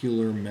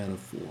particular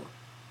metaphor?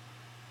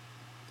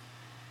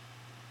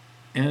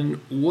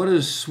 And what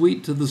does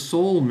sweet to the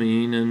soul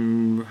mean,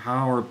 and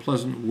how are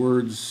pleasant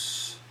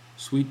words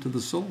sweet to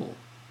the soul?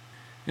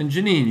 And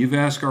Janine, you've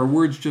asked, are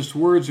words just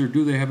words, or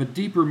do they have a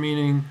deeper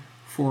meaning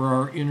for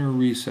our inner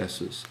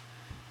recesses?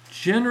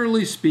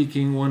 Generally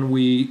speaking, when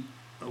we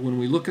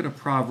look at a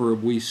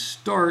proverb, we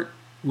start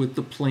with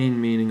the plain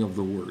meaning of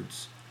the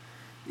words.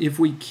 If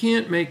we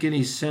can't make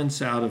any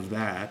sense out of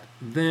that,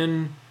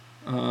 then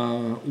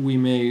we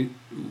may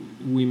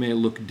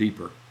look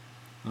deeper.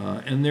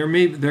 And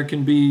there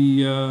can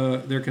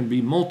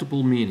be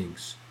multiple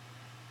meanings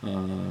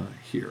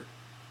here.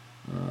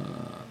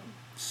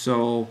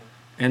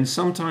 And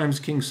sometimes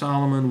King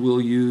Solomon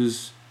will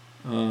use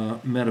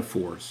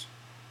metaphors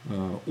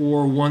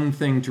or one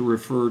thing to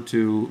refer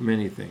to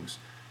many things.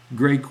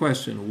 Great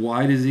question.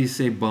 Why does he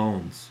say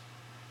bones?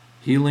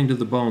 Healing to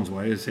the bones.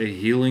 Why does he say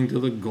healing to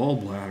the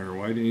gallbladder?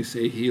 Why didn't he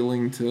say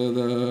healing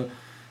to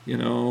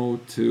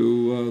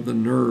the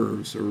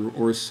nerves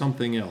or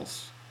something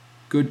else?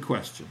 Good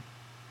question.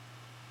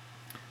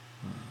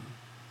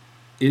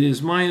 It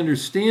is my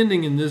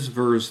understanding in this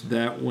verse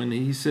that when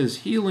he says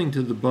healing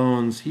to the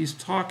bones, he's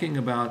talking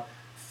about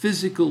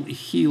physical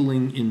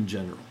healing in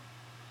general.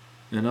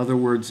 In other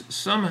words,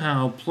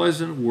 somehow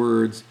pleasant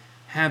words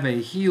have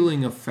a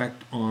healing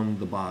effect on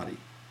the body.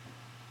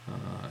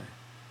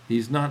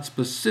 He's not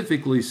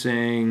specifically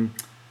saying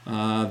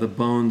the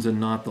bones and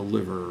not the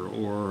liver,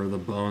 or the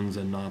bones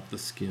and not the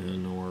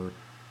skin, or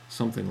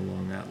something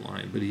along that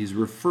line. But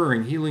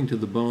healing to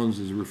the bones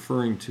is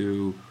referring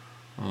to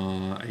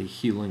a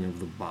healing of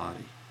the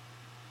body.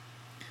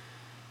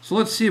 So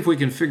let's see if we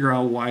can figure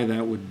out why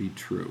that would be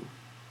true.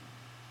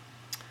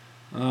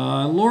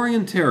 Lori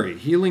and Terry,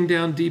 healing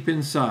down deep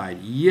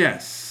inside.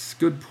 Yes,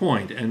 good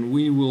point. And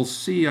we will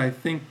see, I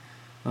think,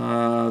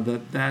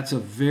 that that's a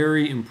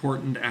very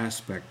important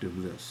aspect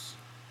of this.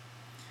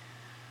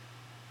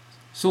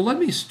 So let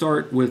me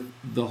start with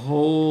the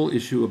whole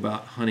issue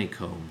about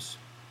honeycombs.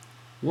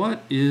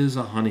 What is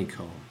a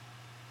honeycomb?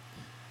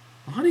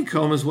 A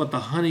honeycomb is what the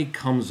honey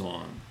comes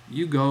on.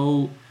 You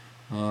go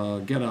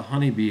get a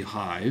honeybee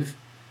hive.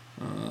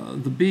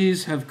 The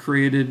bees have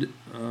created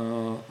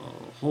a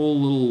whole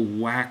little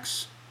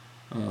wax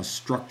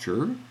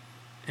structure,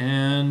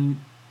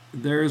 and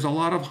there's a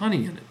lot of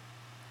honey in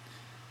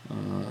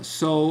it.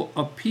 So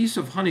a piece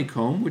of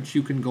honeycomb, which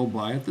you can go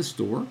buy at the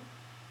store,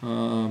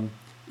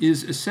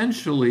 is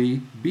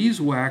essentially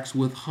beeswax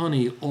with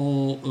honey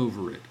all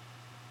over it.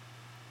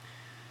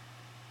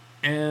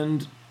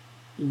 And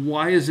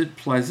why is it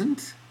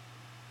pleasant?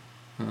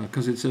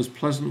 Because it says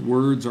pleasant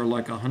words are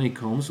like a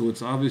honeycomb, so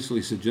it's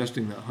obviously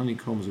suggesting that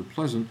honeycombs are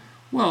pleasant.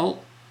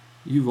 Well,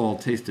 you've all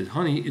tasted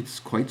honey. It's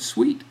quite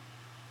sweet.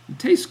 It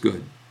tastes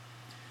good.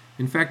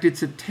 In fact,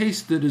 it's a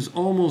taste that is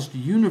almost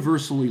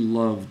universally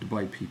loved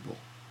by people.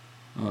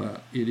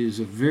 It is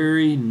a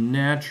very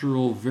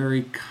natural,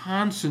 very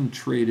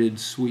concentrated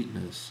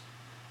sweetness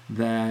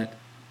that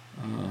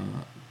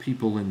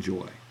people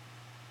enjoy.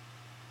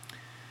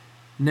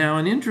 Now,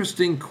 an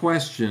interesting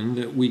question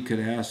that we could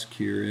ask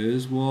here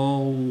is,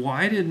 well,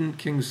 why didn't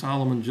King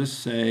Solomon just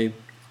say,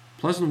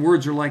 pleasant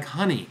words are like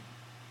honey,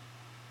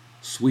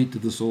 sweet to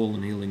the soul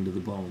and healing to the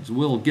bones?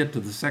 We'll get to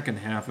the second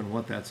half and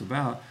what that's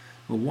about,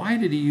 but why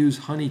did he use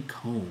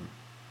honeycomb?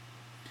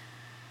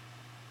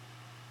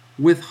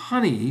 With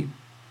honey,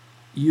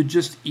 you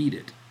just eat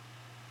it,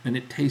 and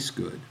it tastes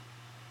good.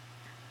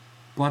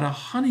 But a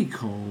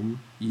honeycomb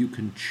you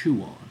can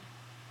chew on.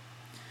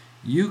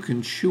 You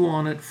can chew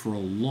on it for a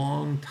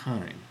long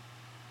time,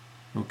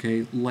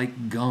 okay,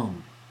 like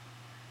gum.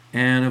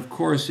 And of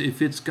course,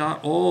 if it's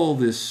got all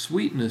this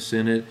sweetness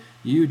in it,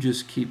 you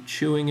just keep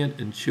chewing it,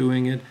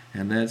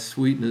 and that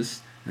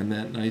sweetness and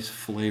that nice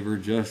flavor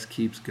just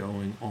keeps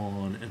going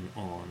on and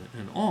on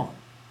and on.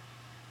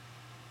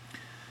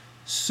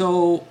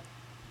 So,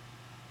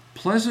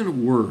 pleasant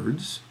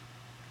words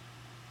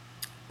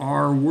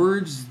are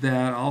words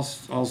that,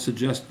 I'll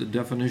suggest the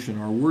definition,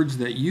 are words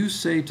that you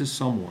say to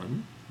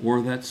someone or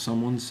that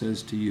someone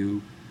says to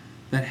you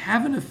that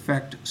have an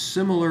effect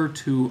similar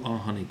to a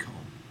honeycomb.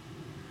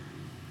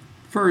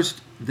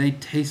 First, they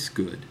taste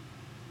good.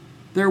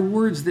 They're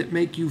words that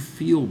make you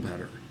feel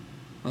better,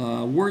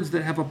 words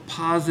that have a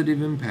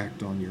positive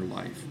impact on your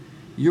life.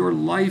 Your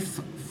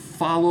life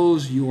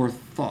follows your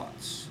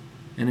thoughts.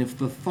 And if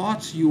the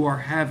thoughts you are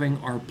having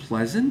are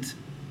pleasant,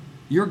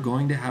 you're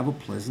going to have a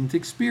pleasant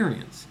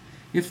experience.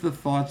 If the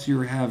thoughts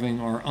you're having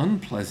are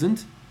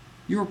unpleasant,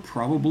 you're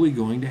probably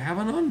going to have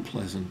an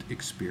unpleasant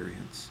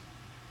experience.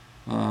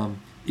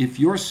 If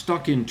you're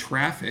stuck in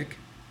traffic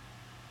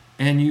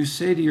and you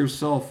say to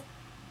yourself,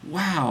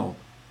 wow,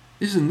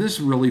 isn't this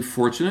really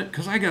fortunate?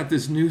 Because I got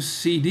this new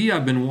CD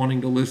I've been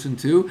wanting to listen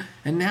to,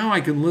 and now I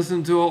can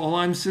listen to it while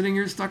I'm sitting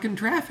here stuck in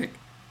traffic.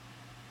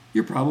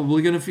 You're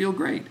probably going to feel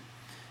great.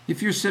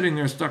 If you're sitting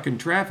there stuck in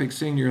traffic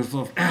saying to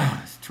yourself,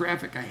 this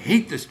traffic, I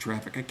hate this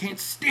traffic, I can't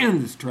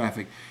stand this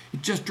traffic,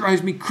 it just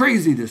drives me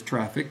crazy, this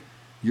traffic,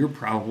 you're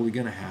probably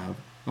going to have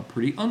a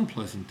pretty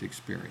unpleasant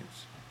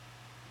experience.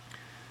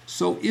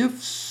 So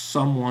if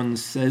someone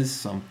says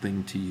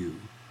something to you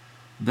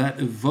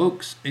that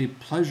evokes a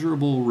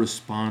pleasurable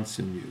response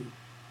in you,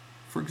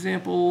 for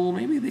example,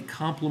 maybe they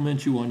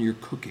compliment you on your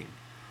cooking,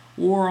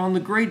 or on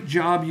the great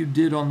job you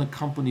did on the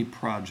company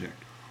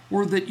project,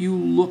 or that you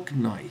look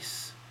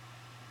nice,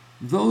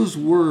 those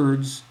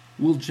words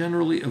will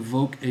generally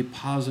evoke a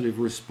positive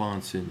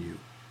response in you.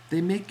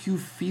 They make you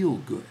feel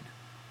good.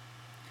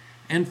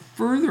 And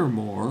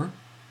furthermore,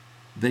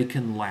 they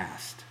can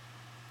last.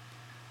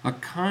 A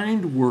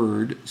kind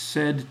word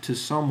said to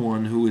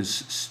someone who is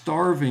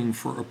starving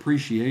for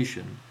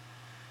appreciation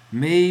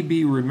may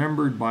be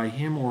remembered by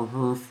him or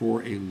her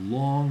for a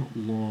long,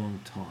 long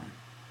time.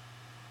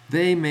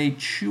 They may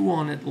chew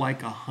on it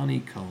like a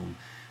honeycomb,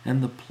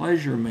 and the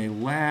pleasure may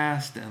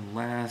last and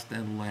last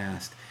and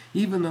last.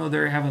 Even though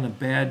they're having a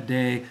bad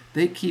day,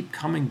 they keep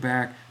coming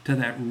back to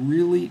that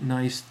really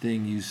nice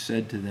thing you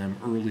said to them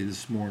early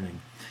this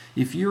morning.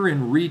 If you're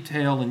in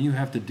retail and you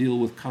have to deal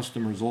with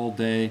customers all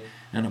day,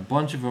 and a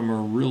bunch of them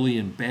are really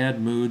in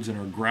bad moods and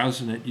are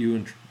grousing at you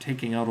and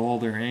taking out all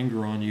their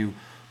anger on you,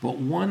 but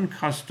one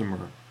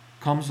customer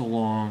comes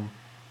along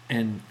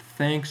and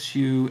thanks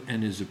you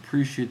and is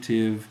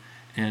appreciative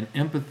and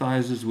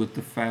empathizes with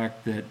the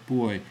fact that,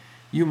 boy,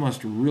 you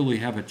must really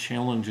have a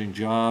challenging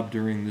job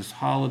during this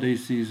holiday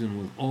season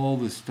with all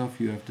the stuff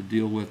you have to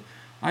deal with.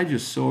 I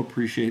just so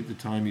appreciate the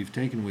time you've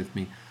taken with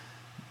me.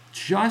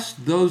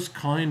 Just those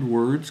kind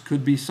words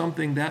could be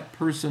something that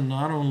person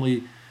not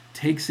only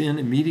takes in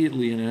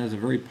immediately and has a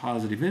very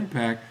positive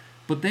impact,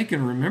 but they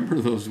can remember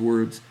those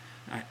words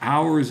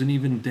hours and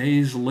even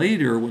days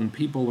later when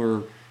people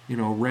are,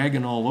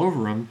 ragging all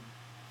over them.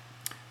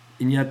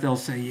 And yet they'll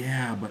say,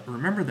 yeah, but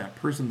remember that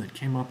person that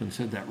came up and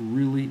said that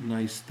really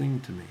nice thing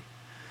to me.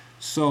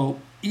 So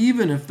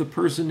even if the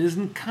person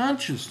isn't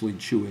consciously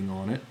chewing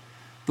on it,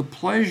 the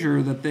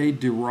pleasure that they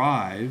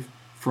derive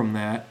from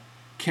that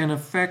can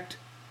affect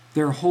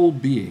their whole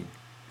being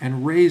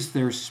and raise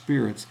their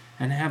spirits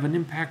and have an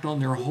impact on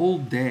their whole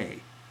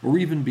day or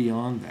even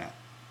beyond that.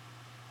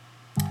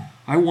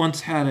 I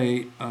once had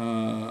in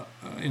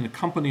a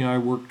company I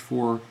worked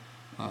for,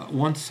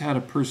 once had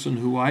a person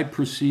who I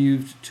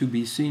perceived to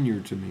be senior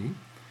to me.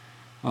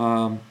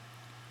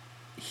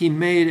 He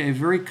made a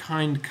very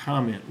kind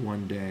comment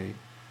one day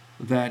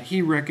that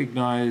he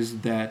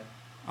recognized that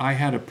I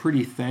had a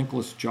pretty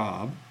thankless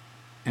job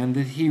and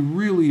that he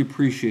really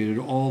appreciated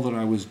all that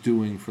I was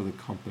doing for the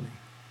company.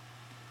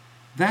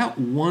 That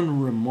one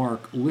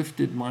remark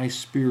lifted my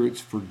spirits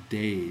for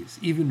days,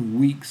 even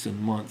weeks and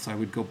months. I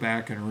would go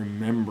back and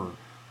remember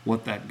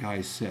what that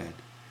guy said.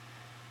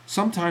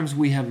 Sometimes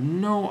we have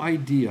no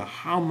idea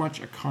how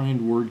much a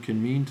kind word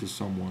can mean to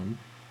someone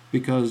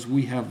because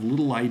we have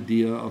little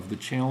idea of the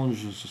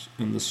challenges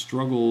and the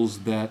struggles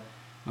that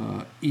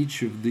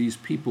each of these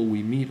people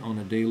we meet on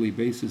a daily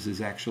basis is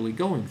actually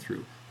going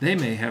through. They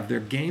may have their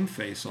game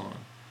face on.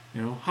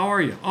 How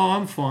are you? Oh,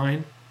 I'm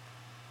fine.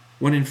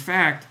 When in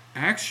fact,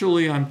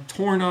 actually I'm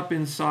torn up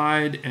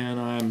inside and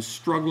I'm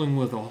struggling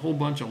with a whole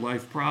bunch of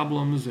life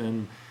problems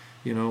and,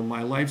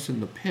 my life's in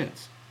the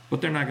pits.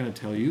 But they're not going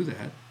to tell you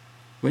that.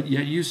 But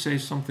yet you say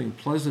something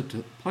pleasant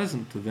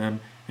to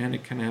them and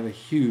it can have a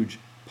huge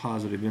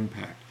positive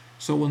impact.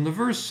 So when the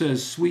verse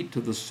says sweet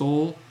to the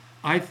soul,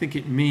 I think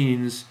it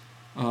means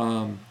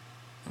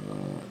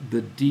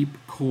the deep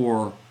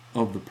core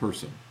of the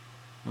person.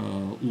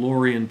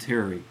 Lori and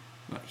Terry,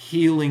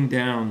 healing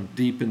down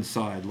deep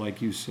inside,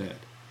 like you said.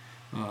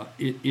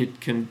 It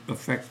can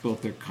affect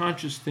both their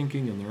conscious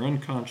thinking and their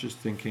unconscious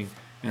thinking,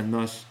 and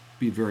thus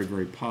be very,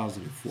 very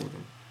positive for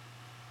them.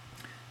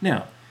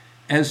 Now,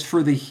 as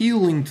for the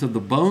healing to the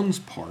bones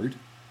part,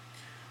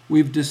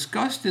 we've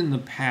discussed in the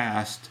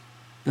past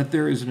that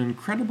there is an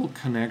incredible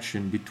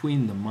connection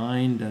between the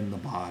mind and the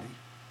body.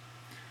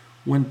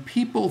 When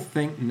people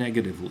think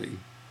negatively,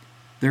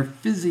 their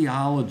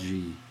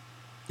physiology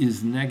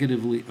is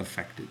negatively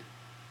affected.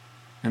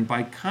 And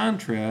by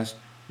contrast,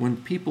 when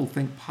people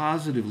think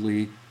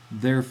positively,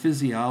 their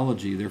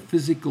physiology, their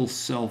physical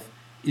self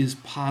is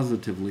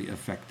positively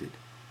affected.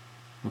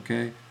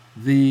 Okay?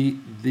 The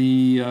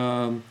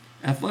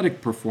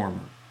athletic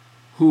performer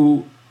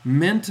who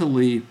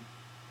mentally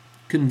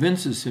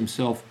convinces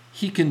himself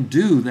he can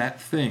do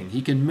that thing,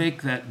 he can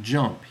make that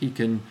jump, he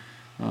can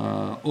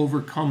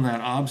overcome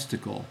that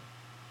obstacle,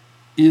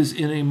 is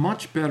in a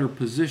much better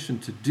position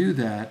to do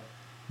that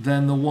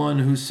than the one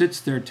who sits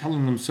there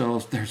telling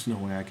themselves, there's no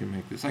way I can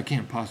make this. I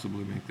can't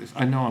possibly make this.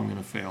 I know I'm going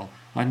to fail.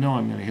 I know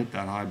I'm going to hit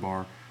that high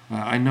bar.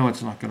 I know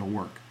it's not going to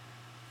work.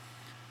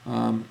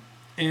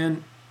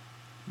 And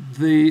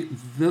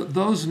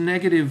those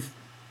negative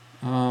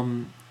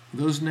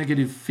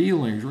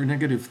feelings or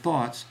negative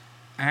thoughts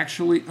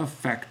actually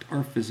affect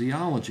our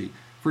physiology.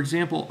 For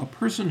example, a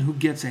person who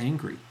gets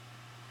angry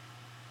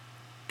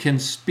can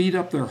speed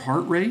up their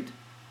heart rate.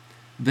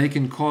 They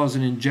can cause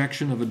an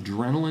injection of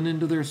adrenaline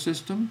into their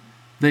system.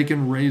 They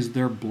can raise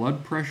their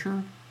blood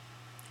pressure.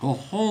 A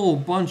whole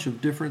bunch of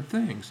different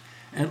things.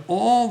 And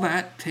all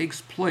that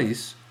takes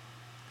place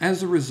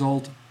as a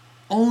result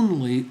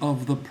only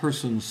of the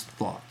person's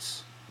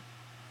thoughts.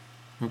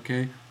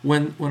 Okay?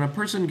 When a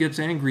person gets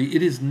angry,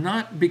 it is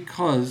not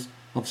because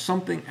of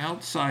something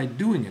outside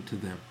doing it to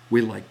them.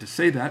 We like to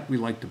say that. We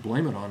like to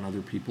blame it on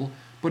other people.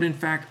 But in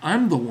fact,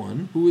 I'm the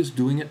one who is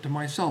doing it to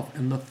myself.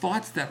 And the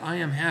thoughts that I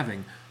am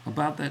having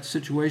about that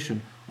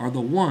situation are the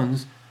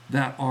ones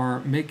that are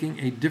making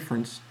a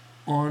difference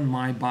on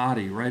my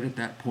body right at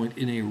that point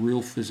in a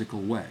real physical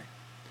way.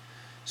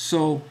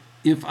 So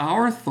if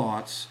our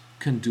thoughts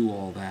can do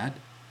all that,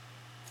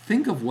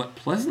 think of what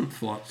pleasant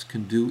thoughts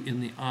can do in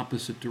the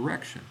opposite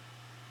direction.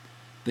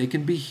 They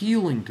can be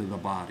healing to the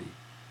body,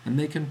 and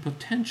they can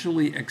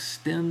potentially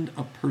extend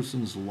a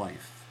person's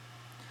life.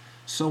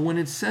 So when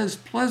it says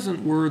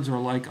pleasant words are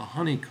like a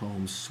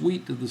honeycomb,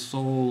 sweet to the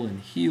soul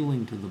and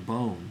healing to the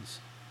bones,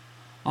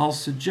 I'll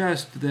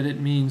suggest that it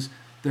means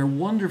they're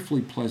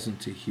wonderfully pleasant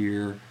to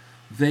hear.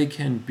 They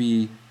can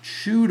be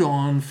chewed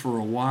on for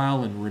a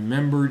while and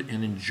remembered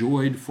and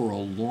enjoyed for a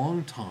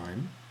long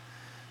time.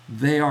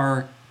 They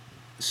are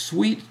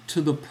sweet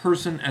to the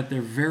person at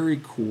their very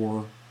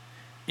core,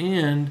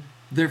 and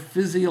they're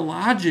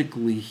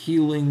physiologically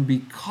healing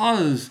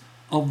because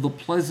of the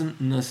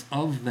pleasantness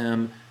of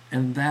them,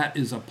 and that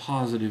is a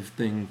positive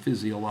thing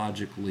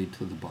physiologically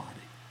to the body.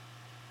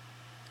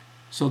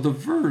 So the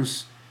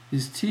verse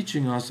is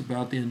teaching us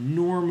about the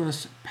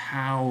enormous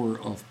power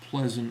of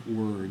pleasant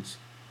words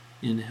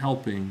in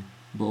helping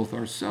both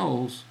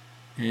ourselves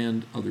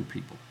and other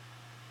people.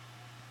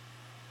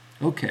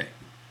 Okay,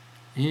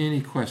 any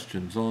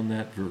questions on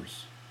that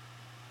verse?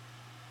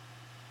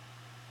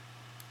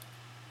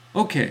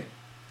 Okay,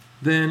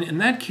 then in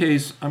that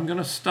case, I'm going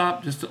to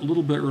stop just a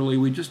little bit early.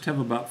 We just have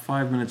about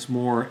 5 minutes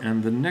more,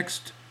 and the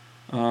next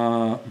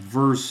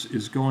verse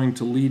is going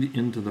to lead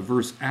into the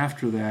verse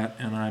after that,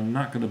 and I'm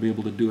not going to be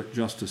able to do it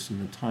justice in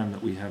the time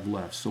that we have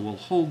left. So we'll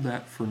hold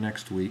that for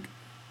next week.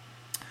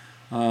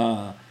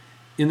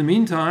 In the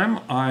meantime,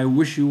 I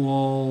wish you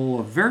all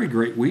a very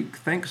great week.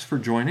 Thanks for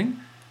joining.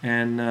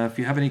 And if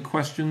you have any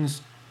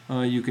questions,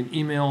 you can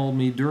email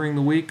me during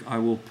the week. I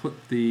will put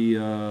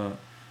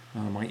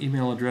my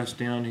email address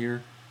down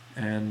here.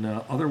 And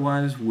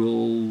otherwise,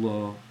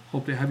 we'll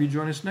hope to have you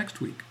join us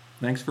next week.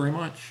 Thanks very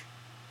much.